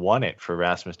won it for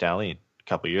Rasmus Dahlin a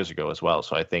couple of years ago as well.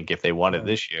 So I think if they won it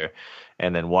this year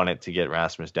and then won it to get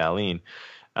Rasmus Dahlin,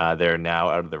 they're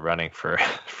now out of the running for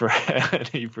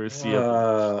any foreseeable.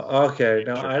 Okay,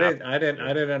 no, I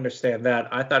didn't understand that.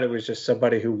 I thought it was just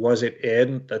somebody who wasn't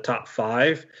in the top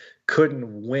 5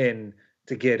 couldn't win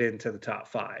to get into the top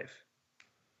 5.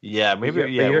 Yeah, maybe.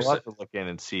 We'll have to look in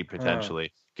and see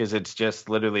potentially, because it's just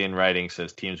literally in writing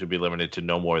says teams would be limited to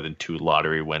no more than 2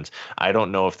 lottery wins. I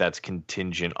don't know if that's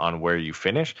contingent on where you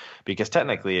finish, because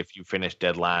technically, if you finish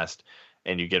dead last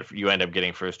and you end up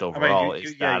getting first I overall. mean,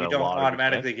 you that don't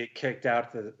automatically get kicked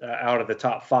out of the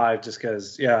top 5 just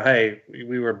because hey,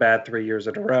 we were bad 3 years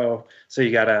in a row, so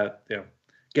you gotta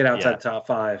get outside the top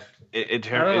 5.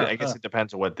 I guess it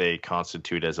depends on what they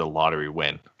constitute as a lottery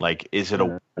win. Like, is it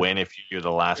a win if you're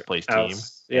the last place team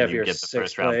and you get the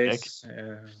first round pick?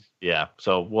 Yeah,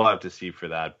 so we'll have to see for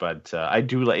that. But I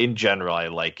do, in general, I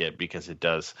like it because it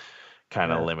does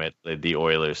kind of limit the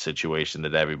Oilers situation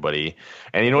that everybody,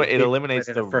 and you know what, it eliminates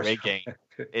the rigging.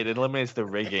 It eliminates the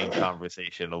rigging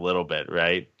conversation a little bit,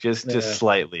 right? Just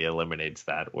slightly eliminates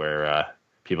that, where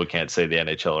people can't say the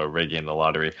NHL are rigging the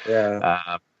lottery.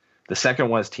 Yeah. The second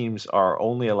one is teams are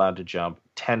only allowed to jump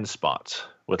 10 spots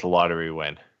with a lottery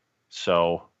win.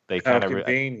 So they kind of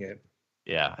convenient.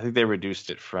 I think they reduced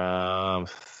it from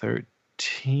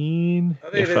 13. Oh,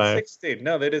 they did 16.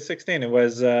 No, they did 16. It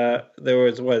was let's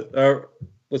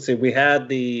see. We had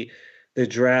the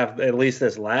draft, at least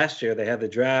this last year. They had the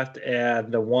draft,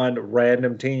 and the one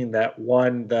random team that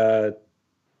won the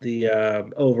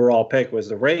overall pick was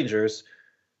the Rangers,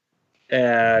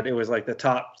 and it was like the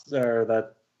top,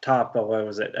 what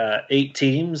was it, 8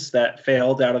 teams that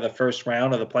failed out of the first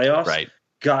round of the playoffs. Right.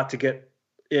 Got to get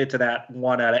into that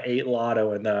 1 out of 8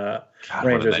 lotto, and the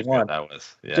Rangers won. That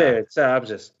was, Dude, so I'm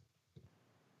just.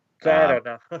 I don't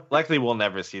know. Likely we'll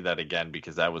never see that again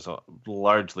because that was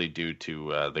largely due to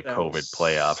the COVID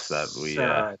playoffs that we.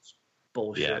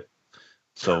 Bullshit. Yeah.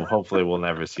 So hopefully we'll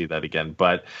never see that again.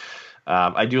 But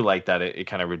I do like that it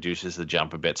kind of reduces the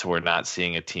jump a bit, so we're not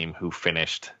seeing a team who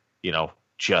finished,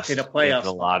 just in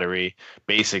the lottery,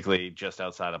 basically just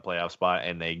outside a playoff spot,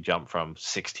 and they jump from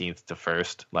 16th to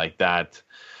 1st like that.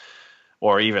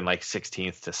 Or even like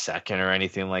 16th to 2nd or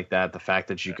anything like that. The fact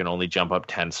that you can only jump up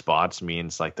 10 spots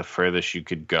means like the furthest you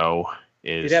could go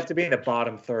is... You'd have to be in the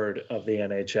bottom third of the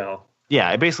NHL.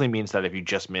 Yeah, it basically means that if you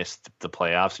just missed the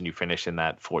playoffs and you finish in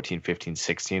that 14, 15,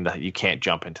 16, that you can't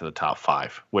jump into the top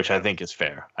 5, which I think is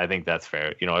fair. I think that's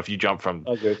fair. If you jump from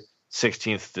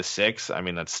 16th to 6th, I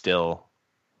mean, that's still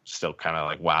kind of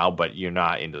like wow, but you're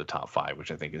not into the top 5,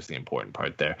 which I think is the important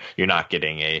part there. You're not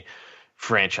getting a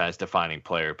franchise-defining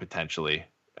player potentially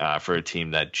for a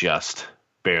team that just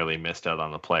barely missed out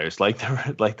on the players, like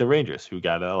the Rangers, who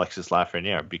got Alexis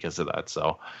Lafreniere because of that.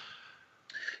 So,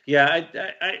 yeah,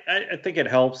 I think it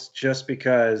helps just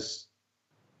because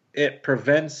it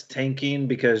prevents tanking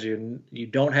because you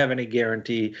don't have any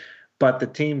guarantee, but the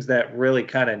teams that really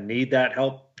kind of need that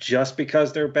help just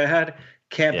because they're bad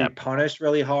can't be punished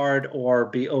really hard or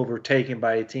be overtaken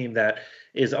by a team that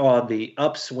is on the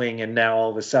upswing, and now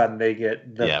all of a sudden they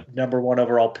get the number 1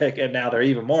 overall pick, and now they're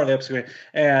even more on the upswing,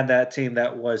 and that team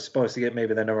that was supposed to get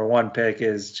maybe the number 1 pick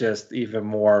is just even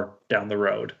more down the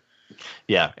road.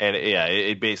 Yeah, and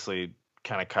it basically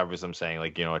kind of covers them saying,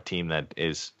 like, a team that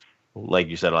is, like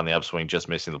you said, on the upswing, just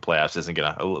missing the playoffs, isn't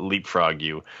going to leapfrog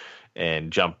you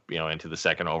and jump, into the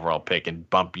 2nd overall pick and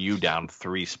bump you down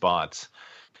 3 spots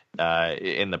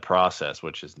in the process,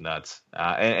 which is nuts.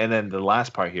 And then the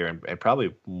last part here, and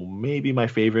probably maybe my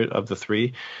favorite of the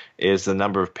 3, is the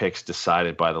number of picks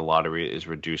decided by the lottery is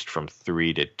reduced from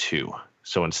 3 to 2.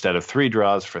 So instead of 3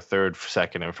 draws for 3rd,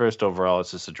 2nd, and 1st overall,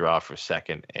 it's just a draw for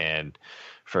 2nd and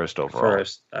 1st overall.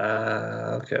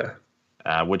 Okay.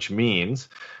 Which means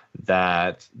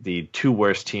that the 2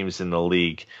 worst teams in the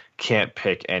league can't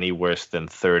pick any worse than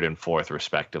 3rd and 4th,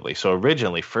 respectively. So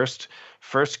originally, first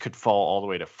could fall all the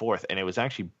way to 4th, and it was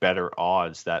actually better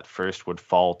odds that 1st would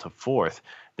fall to 4th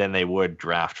than they would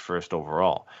draft 1st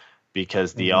overall,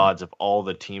 because the odds of all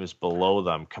the teams below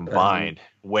them combined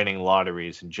winning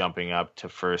lotteries and jumping up to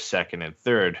 1st, 2nd, and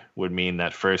 3rd would mean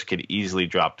that 1st could easily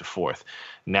drop to 4th.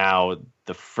 Now,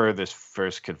 the furthest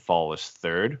 1st could fall is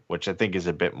 3rd, which I think is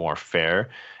a bit more fair.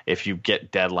 If you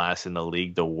get dead last in the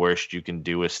league, the worst you can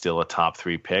do is still a top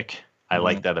 3 pick. I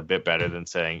like that a bit better than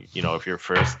saying, if you're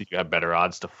 1st, you have better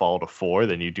odds to fall to 4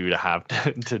 than you do to have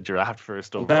to draft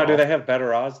 1st overall. Now, do they have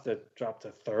better odds to drop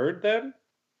to 3rd then?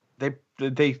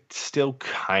 They still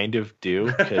kind of do.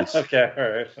 Okay, all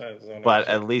right. But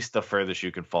at least the furthest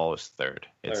you can fall is 3rd.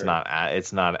 It's not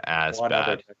as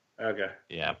bad. Okay.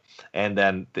 Yeah, and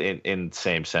then in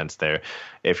same sense there,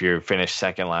 if you're finished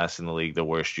 2nd last in the league, the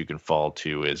worst you can fall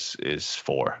to is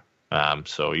 4.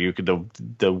 So you could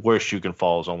the worst you can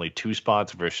fall is only 2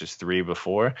 spots versus 3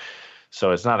 before.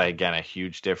 So it's not, again, a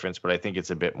huge difference, but I think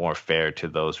it's a bit more fair to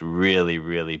those really,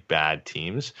 really bad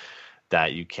teams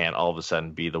that you can't all of a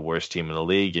sudden be the worst team in the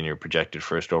league and you're projected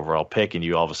 1st overall pick, and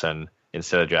you all of a sudden,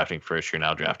 instead of drafting 1st, you're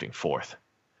now drafting 4th.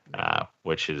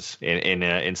 Which is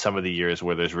in some of the years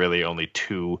where there's really only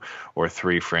 2 or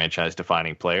 3 franchise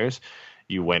defining players,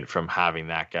 you went from having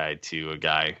that guy to a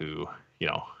guy who,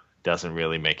 doesn't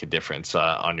really make a difference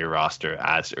on your roster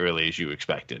as early as you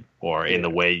expected or in the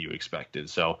way you expected.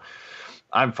 So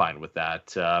I'm fine with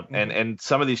that. And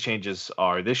some of these changes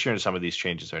are this year and some of these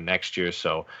changes are next year.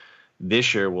 So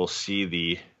this year we'll see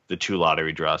the 2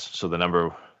 lottery draws. So the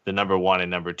number 1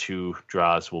 and number 2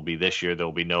 draws will be this year. There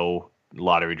will be no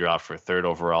lottery draw for 3rd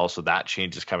overall. So that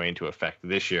change is coming into effect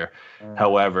this year.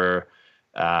 However,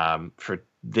 for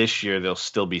this year, there'll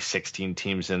still be 16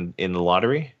 teams in the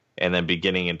lottery. And then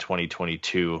beginning in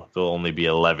 2022, there'll only be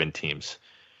 11 teams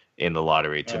in the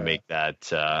lottery to make that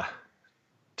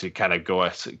to kind of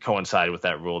coincide with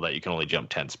that rule that you can only jump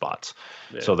 10 spots.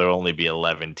 Yeah. So there'll only be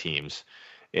 11 teams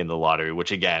in the lottery,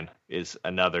 which again is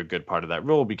another good part of that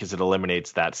rule because it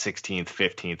eliminates that 16th,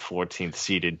 15th, 14th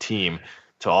seeded team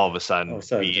to all of a sudden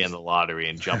be in the lottery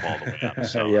and jump all the way up.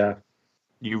 So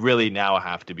you really now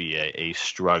have to be a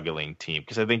struggling team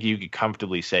because I think you could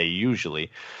comfortably say usually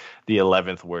the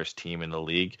 11th worst team in the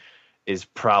league is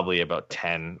probably about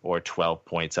 10 or 12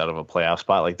 points out of a playoff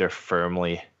spot. Like they're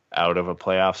firmly out of a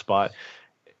playoff spot.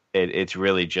 It's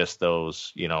really just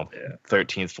those, 13th,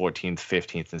 14th,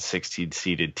 15th, and 16th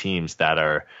seeded teams that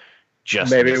are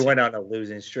just maybe went on a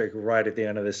losing streak right at the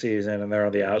end of the season and they're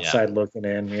on the outside looking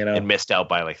in, and missed out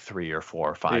by like 3 or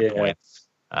 4 or 5 points.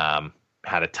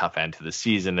 Had a tough end to the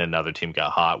season. Another team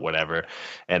got hot, whatever,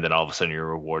 and then all of a sudden you're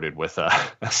rewarded with a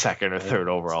 2nd or 3rd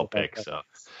overall pick. So,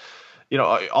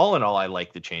 all in all, I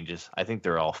like the changes. I think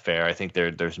they're all fair. I think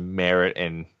there's merit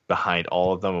in behind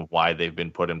all of them of why they've been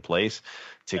put in place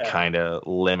to kind of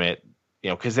limit,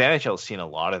 because the NHL has seen a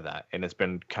lot of that, and it's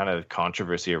been kind of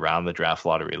controversy around the draft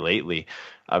lottery lately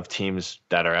of teams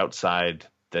that are outside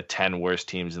the 10 worst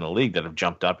teams in the league that have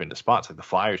jumped up into spots. Like the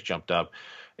Flyers jumped up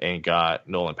and got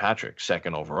Nolan Patrick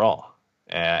 2nd overall.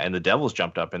 And the Devils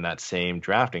jumped up in that same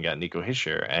draft and got Nico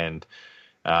Hischier. And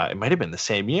it might have been the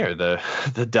same year.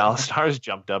 The Dallas Stars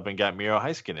jumped up and got Miro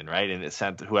Heiskanen, right? And it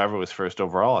sent whoever was 1st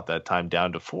overall at that time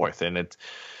down to 4th. And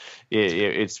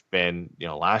it's been,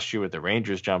 last year with the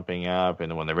Rangers jumping up,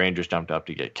 and when the Rangers jumped up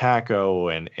to get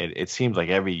Kakko, and it seems like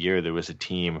every year there was a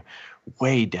team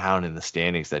way down in the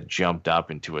standings that jumped up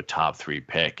into a top 3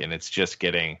 pick. And it's just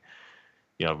getting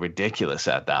ridiculous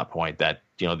at that point that,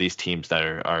 these teams that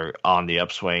are on the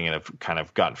upswing and have kind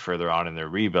of gotten further on in their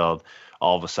rebuild,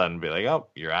 all of a sudden be like, oh,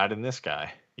 you're adding this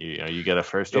guy. You get a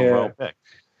 1st overall pick.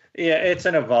 Yeah, it's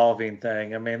an evolving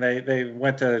thing. I mean, they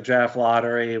went to the draft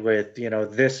lottery with,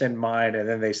 this in mind, and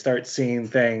then they start seeing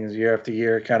things year after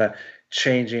year kind of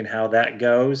changing how that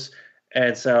goes.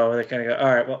 And so they kind of go,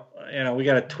 all right, well, we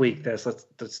got to tweak this.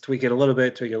 Let's tweak it a little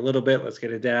bit, Let's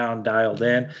get it down, dialed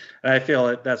in. And I feel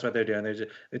that that's what they're doing.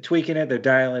 They're tweaking it. They're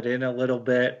dialing it in a little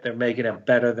bit. They're making it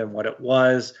better than what it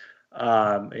was.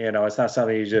 It's not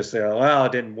something you just say, well,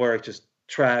 it didn't work, just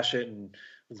trash it and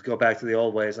let's go back to the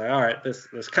old ways. Like, all right,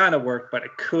 this kind of worked, but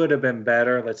it could have been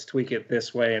better. Let's tweak it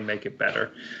this way and make it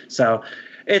better. So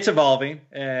it's evolving.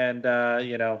 And,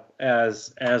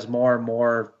 as more and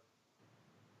more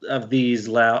of these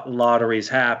lotteries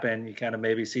happen, you kind of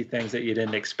maybe see things that you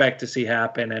didn't expect to see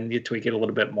happen and you tweak it a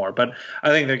little bit more. But I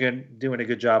think they're doing a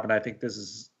good job, and I think this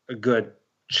is a good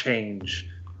change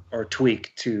or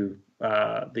tweak to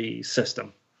the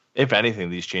system. If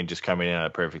anything, these changes coming in at a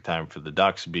perfect time for the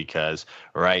Ducks because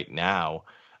right now,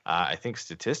 I think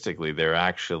statistically they're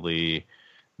actually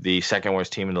the 2nd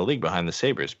worst team in the league behind the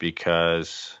Sabres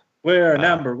because we're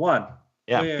number 1.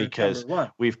 Yeah, because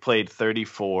we've played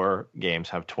 34 games,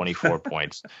 have 24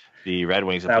 points. The Red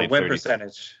Wings have played win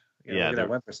percentage. That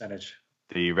win percentage.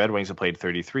 The Red Wings have played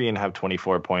 33 and have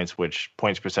 24 points, which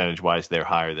points percentage-wise, they're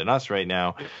higher than us right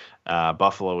now.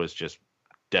 Buffalo is just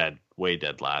way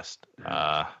dead last.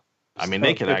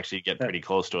 They could actually get pretty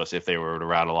close to us if they were to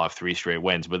rattle off 3 straight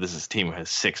wins, but this is a team who has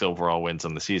 6 overall wins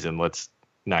on the season. Let's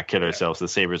not kid ourselves. The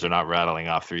Sabres are not rattling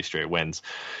off 3 straight wins.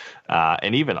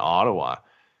 And even Ottawa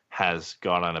has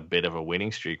gone on a bit of a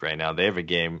winning streak right now.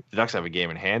 The Ducks have a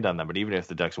game in hand on them, but even if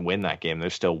the Ducks win that game, they're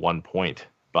still 1 point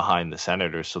behind the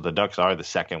Senators. So the Ducks are the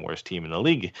 2nd worst team in the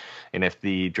league. And if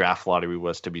the draft lottery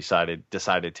was to be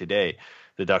decided today,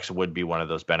 the Ducks would be one of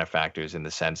those benefactors in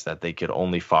the sense that they could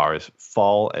only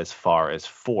fall as far as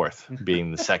 4th,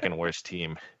 being the 2nd worst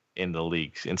team in the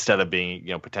league, instead of being,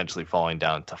 potentially falling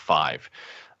down to 5.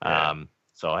 Yeah.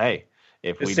 So, hey,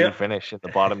 if we do finish in the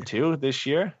bottom 2 this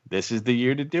year, this is the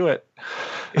year to do it.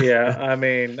 Yeah, I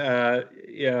mean,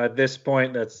 at this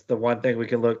point, that's the one thing we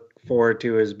can look forward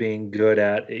to as being good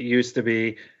at. It used to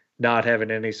be not having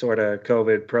any sort of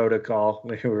COVID protocol.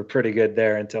 We were pretty good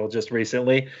there until just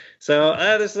recently. So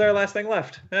this is our last thing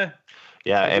left.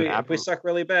 Yeah, if we suck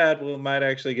really bad, we might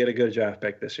actually get a good draft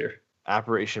pick this year.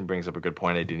 Apparition brings up a good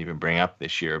point I didn't even bring up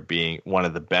this year. Being one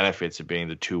of the benefits of being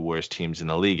the two worst teams in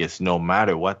the league is no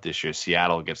matter what this year,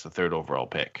 Seattle gets the 3rd overall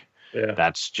pick. Yeah.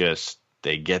 That's just,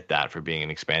 they get that for being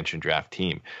an expansion draft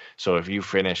team. So if you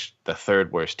finish the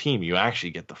 3rd worst team, you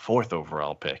actually get the 4th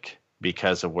overall pick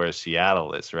because of where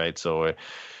Seattle is, right? So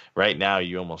right now,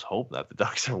 you almost hope that the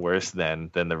Ducks are worse than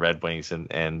the Red Wings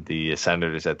and the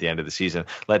Senators at the end of the season.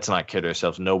 Let's not kid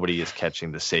ourselves. Nobody is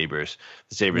catching the Sabres.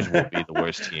 The Sabres will be the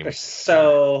worst team. They're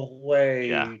so way.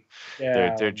 Yeah.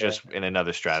 They're just in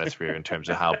another stratosphere in terms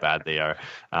of how bad they are.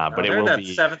 But it will that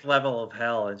be 7th level of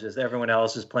hell, and just everyone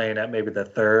else is playing at maybe the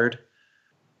 3rd.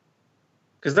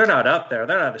 Because they're not up there.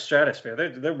 They're not in the stratosphere.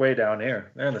 They're way down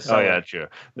here. They're in the sun. Oh, yeah, true.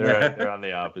 They're on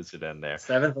the opposite end there.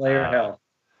 7th layer hell.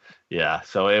 Yeah,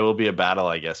 so it will be a battle,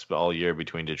 I guess, all year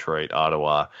between Detroit,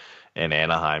 Ottawa, and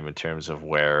Anaheim in terms of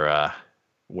where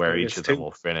each of them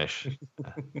will finish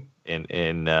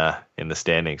in the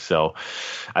standings. So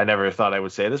I never thought I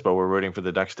would say this, but we're rooting for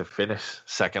the Ducks to finish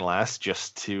second last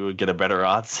just to get a better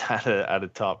odds at a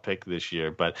top pick this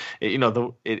year. But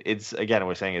it's again,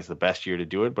 we're saying it's the best year to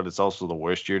do it, but it's also the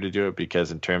worst year to do it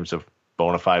because in terms of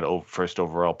bona fide first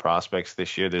overall prospects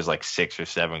this year, there's like 6 or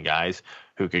 7 guys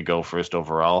who could go first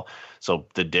overall. So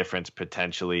the difference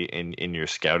potentially in your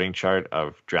scouting chart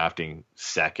of drafting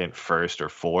 2nd, 1st, or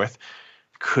 4th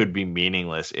could be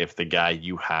meaningless if the guy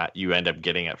you end up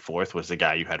getting at 4th was the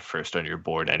guy you had first on your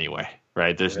board anyway,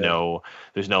 right? There's no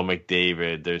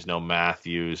McDavid, there's no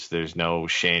Matthews, there's no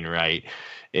Shane Wright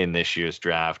in this year's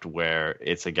draft where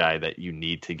it's a guy that you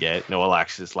need to get. No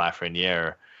Alexis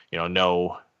Lafreniere,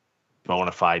 no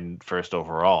bona fide first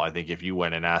overall. I think if you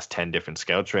went and asked 10 different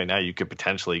scouts right now, you could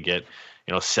potentially get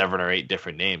 7 or 8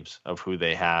 different names of who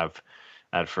they have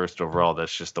at first overall.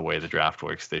 That's just the way the draft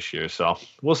works this year. So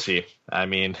we'll see. I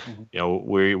mean,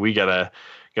 we gotta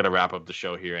wrap up the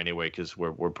show here anyway because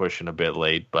we're pushing a bit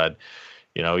late. But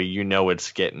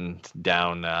it's getting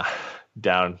down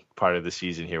part of the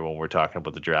season here when we're talking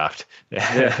about the draft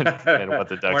and what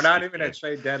the Ducks. We're not even at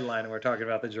trade deadline, and we're talking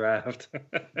about the draft.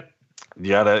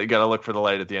 You gotta look for the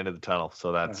light at the end of the tunnel.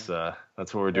 So that's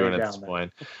what we're doing at this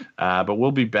point. But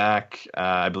we'll be back,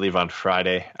 I believe, on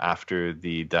Friday after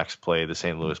the Ducks play the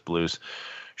St. Louis Blues.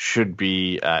 Should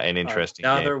be an interesting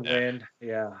another game.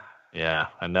 Win, yeah,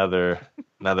 another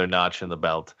notch in the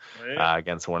belt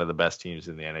against one of the best teams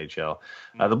in the NHL.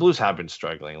 The Blues have been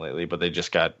struggling lately, but they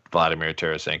just got Vladimir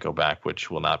Tarasenko back,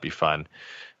 which will not be fun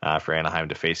for Anaheim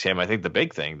to face him. I think the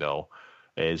big thing though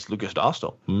is Lukas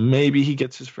Dostal. Maybe he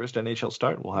gets his first NHL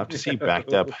start. We'll have to see.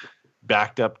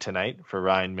 Backed up tonight for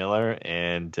Ryan Miller,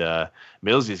 and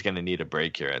Millsy is going to need a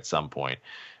break here at some point.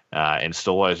 And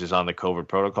Stolarz is on the COVID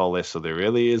protocol list, so there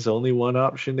really is only one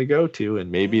option to go to,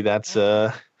 and maybe that's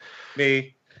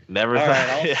me. Never All thought.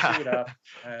 right, Yeah. I'll speed up.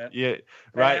 Yeah,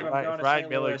 Ryan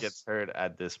Miller gets hurt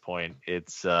at this point.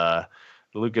 It's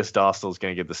Lukas Dostal is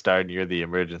going to get the start, and you're the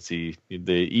emergency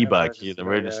backup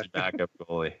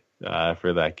goalie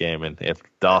for that game. And if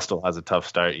Dostal has a tough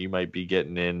start, you might be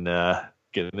getting in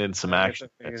some action.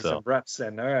 Some reps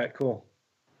in. All right, cool.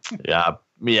 Yeah.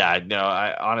 No,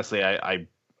 I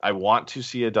want to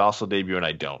see a Dostal debut, and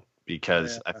I don't.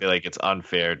 Because I feel like it's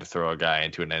unfair to throw a guy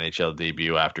into an NHL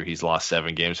debut after he's lost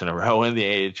 7 games in a row in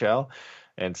the AHL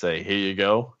and say, here you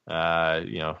go. We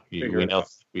know,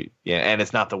 and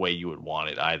it's not the way you would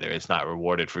want it either. It's not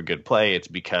rewarded for good play. It's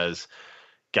because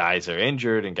guys are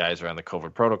injured and guys are on the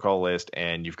COVID protocol list,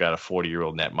 and you've got a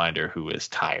 40-year-old netminder who is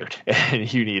tired,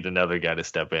 and you need another guy to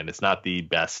step in. It's not the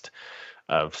best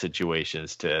of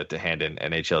situations to hand an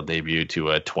NHL debut to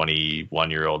a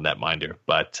 21-year-old netminder,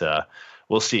 but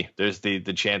we'll see. There's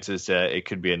the chances it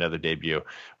could be another debut,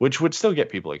 which would still get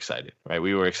people excited, right?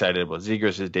 We were excited about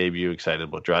Zegras' debut, excited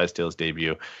about Drysdale's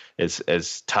debut.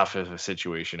 As tough of a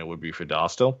situation it would be for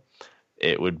Dostal,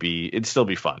 it'd still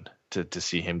be fun to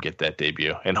see him get that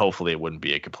debut, and hopefully it wouldn't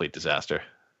be a complete disaster.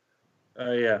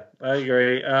 Yeah, I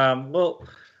agree.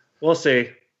 We'll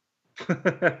see.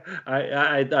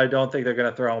 I don't think they're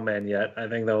going to throw him in yet. I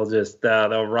think they'll just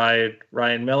they'll ride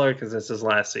Ryan Miller because it's his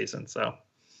last season. So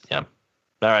yeah.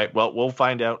 All right. Well, we'll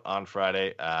find out on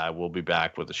Friday. We'll be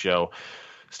back with the show.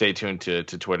 Stay tuned to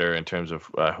Twitter in terms of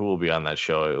who will be on that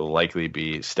show. It will likely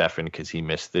be Stefan because he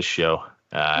missed this show.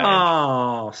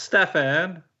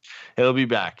 Stefan. He'll be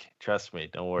back. Trust me.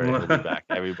 Don't worry. He'll be back.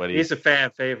 Everybody. He's a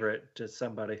fan favorite to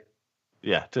somebody.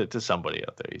 Yeah, to somebody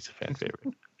out there. He's a fan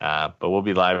favorite. But we'll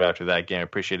be live after that game. I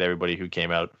appreciate everybody who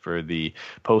came out for the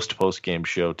post game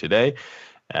show today.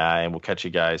 And we'll catch you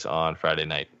guys on Friday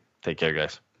night. Take care,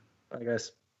 guys. Bye,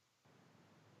 guys.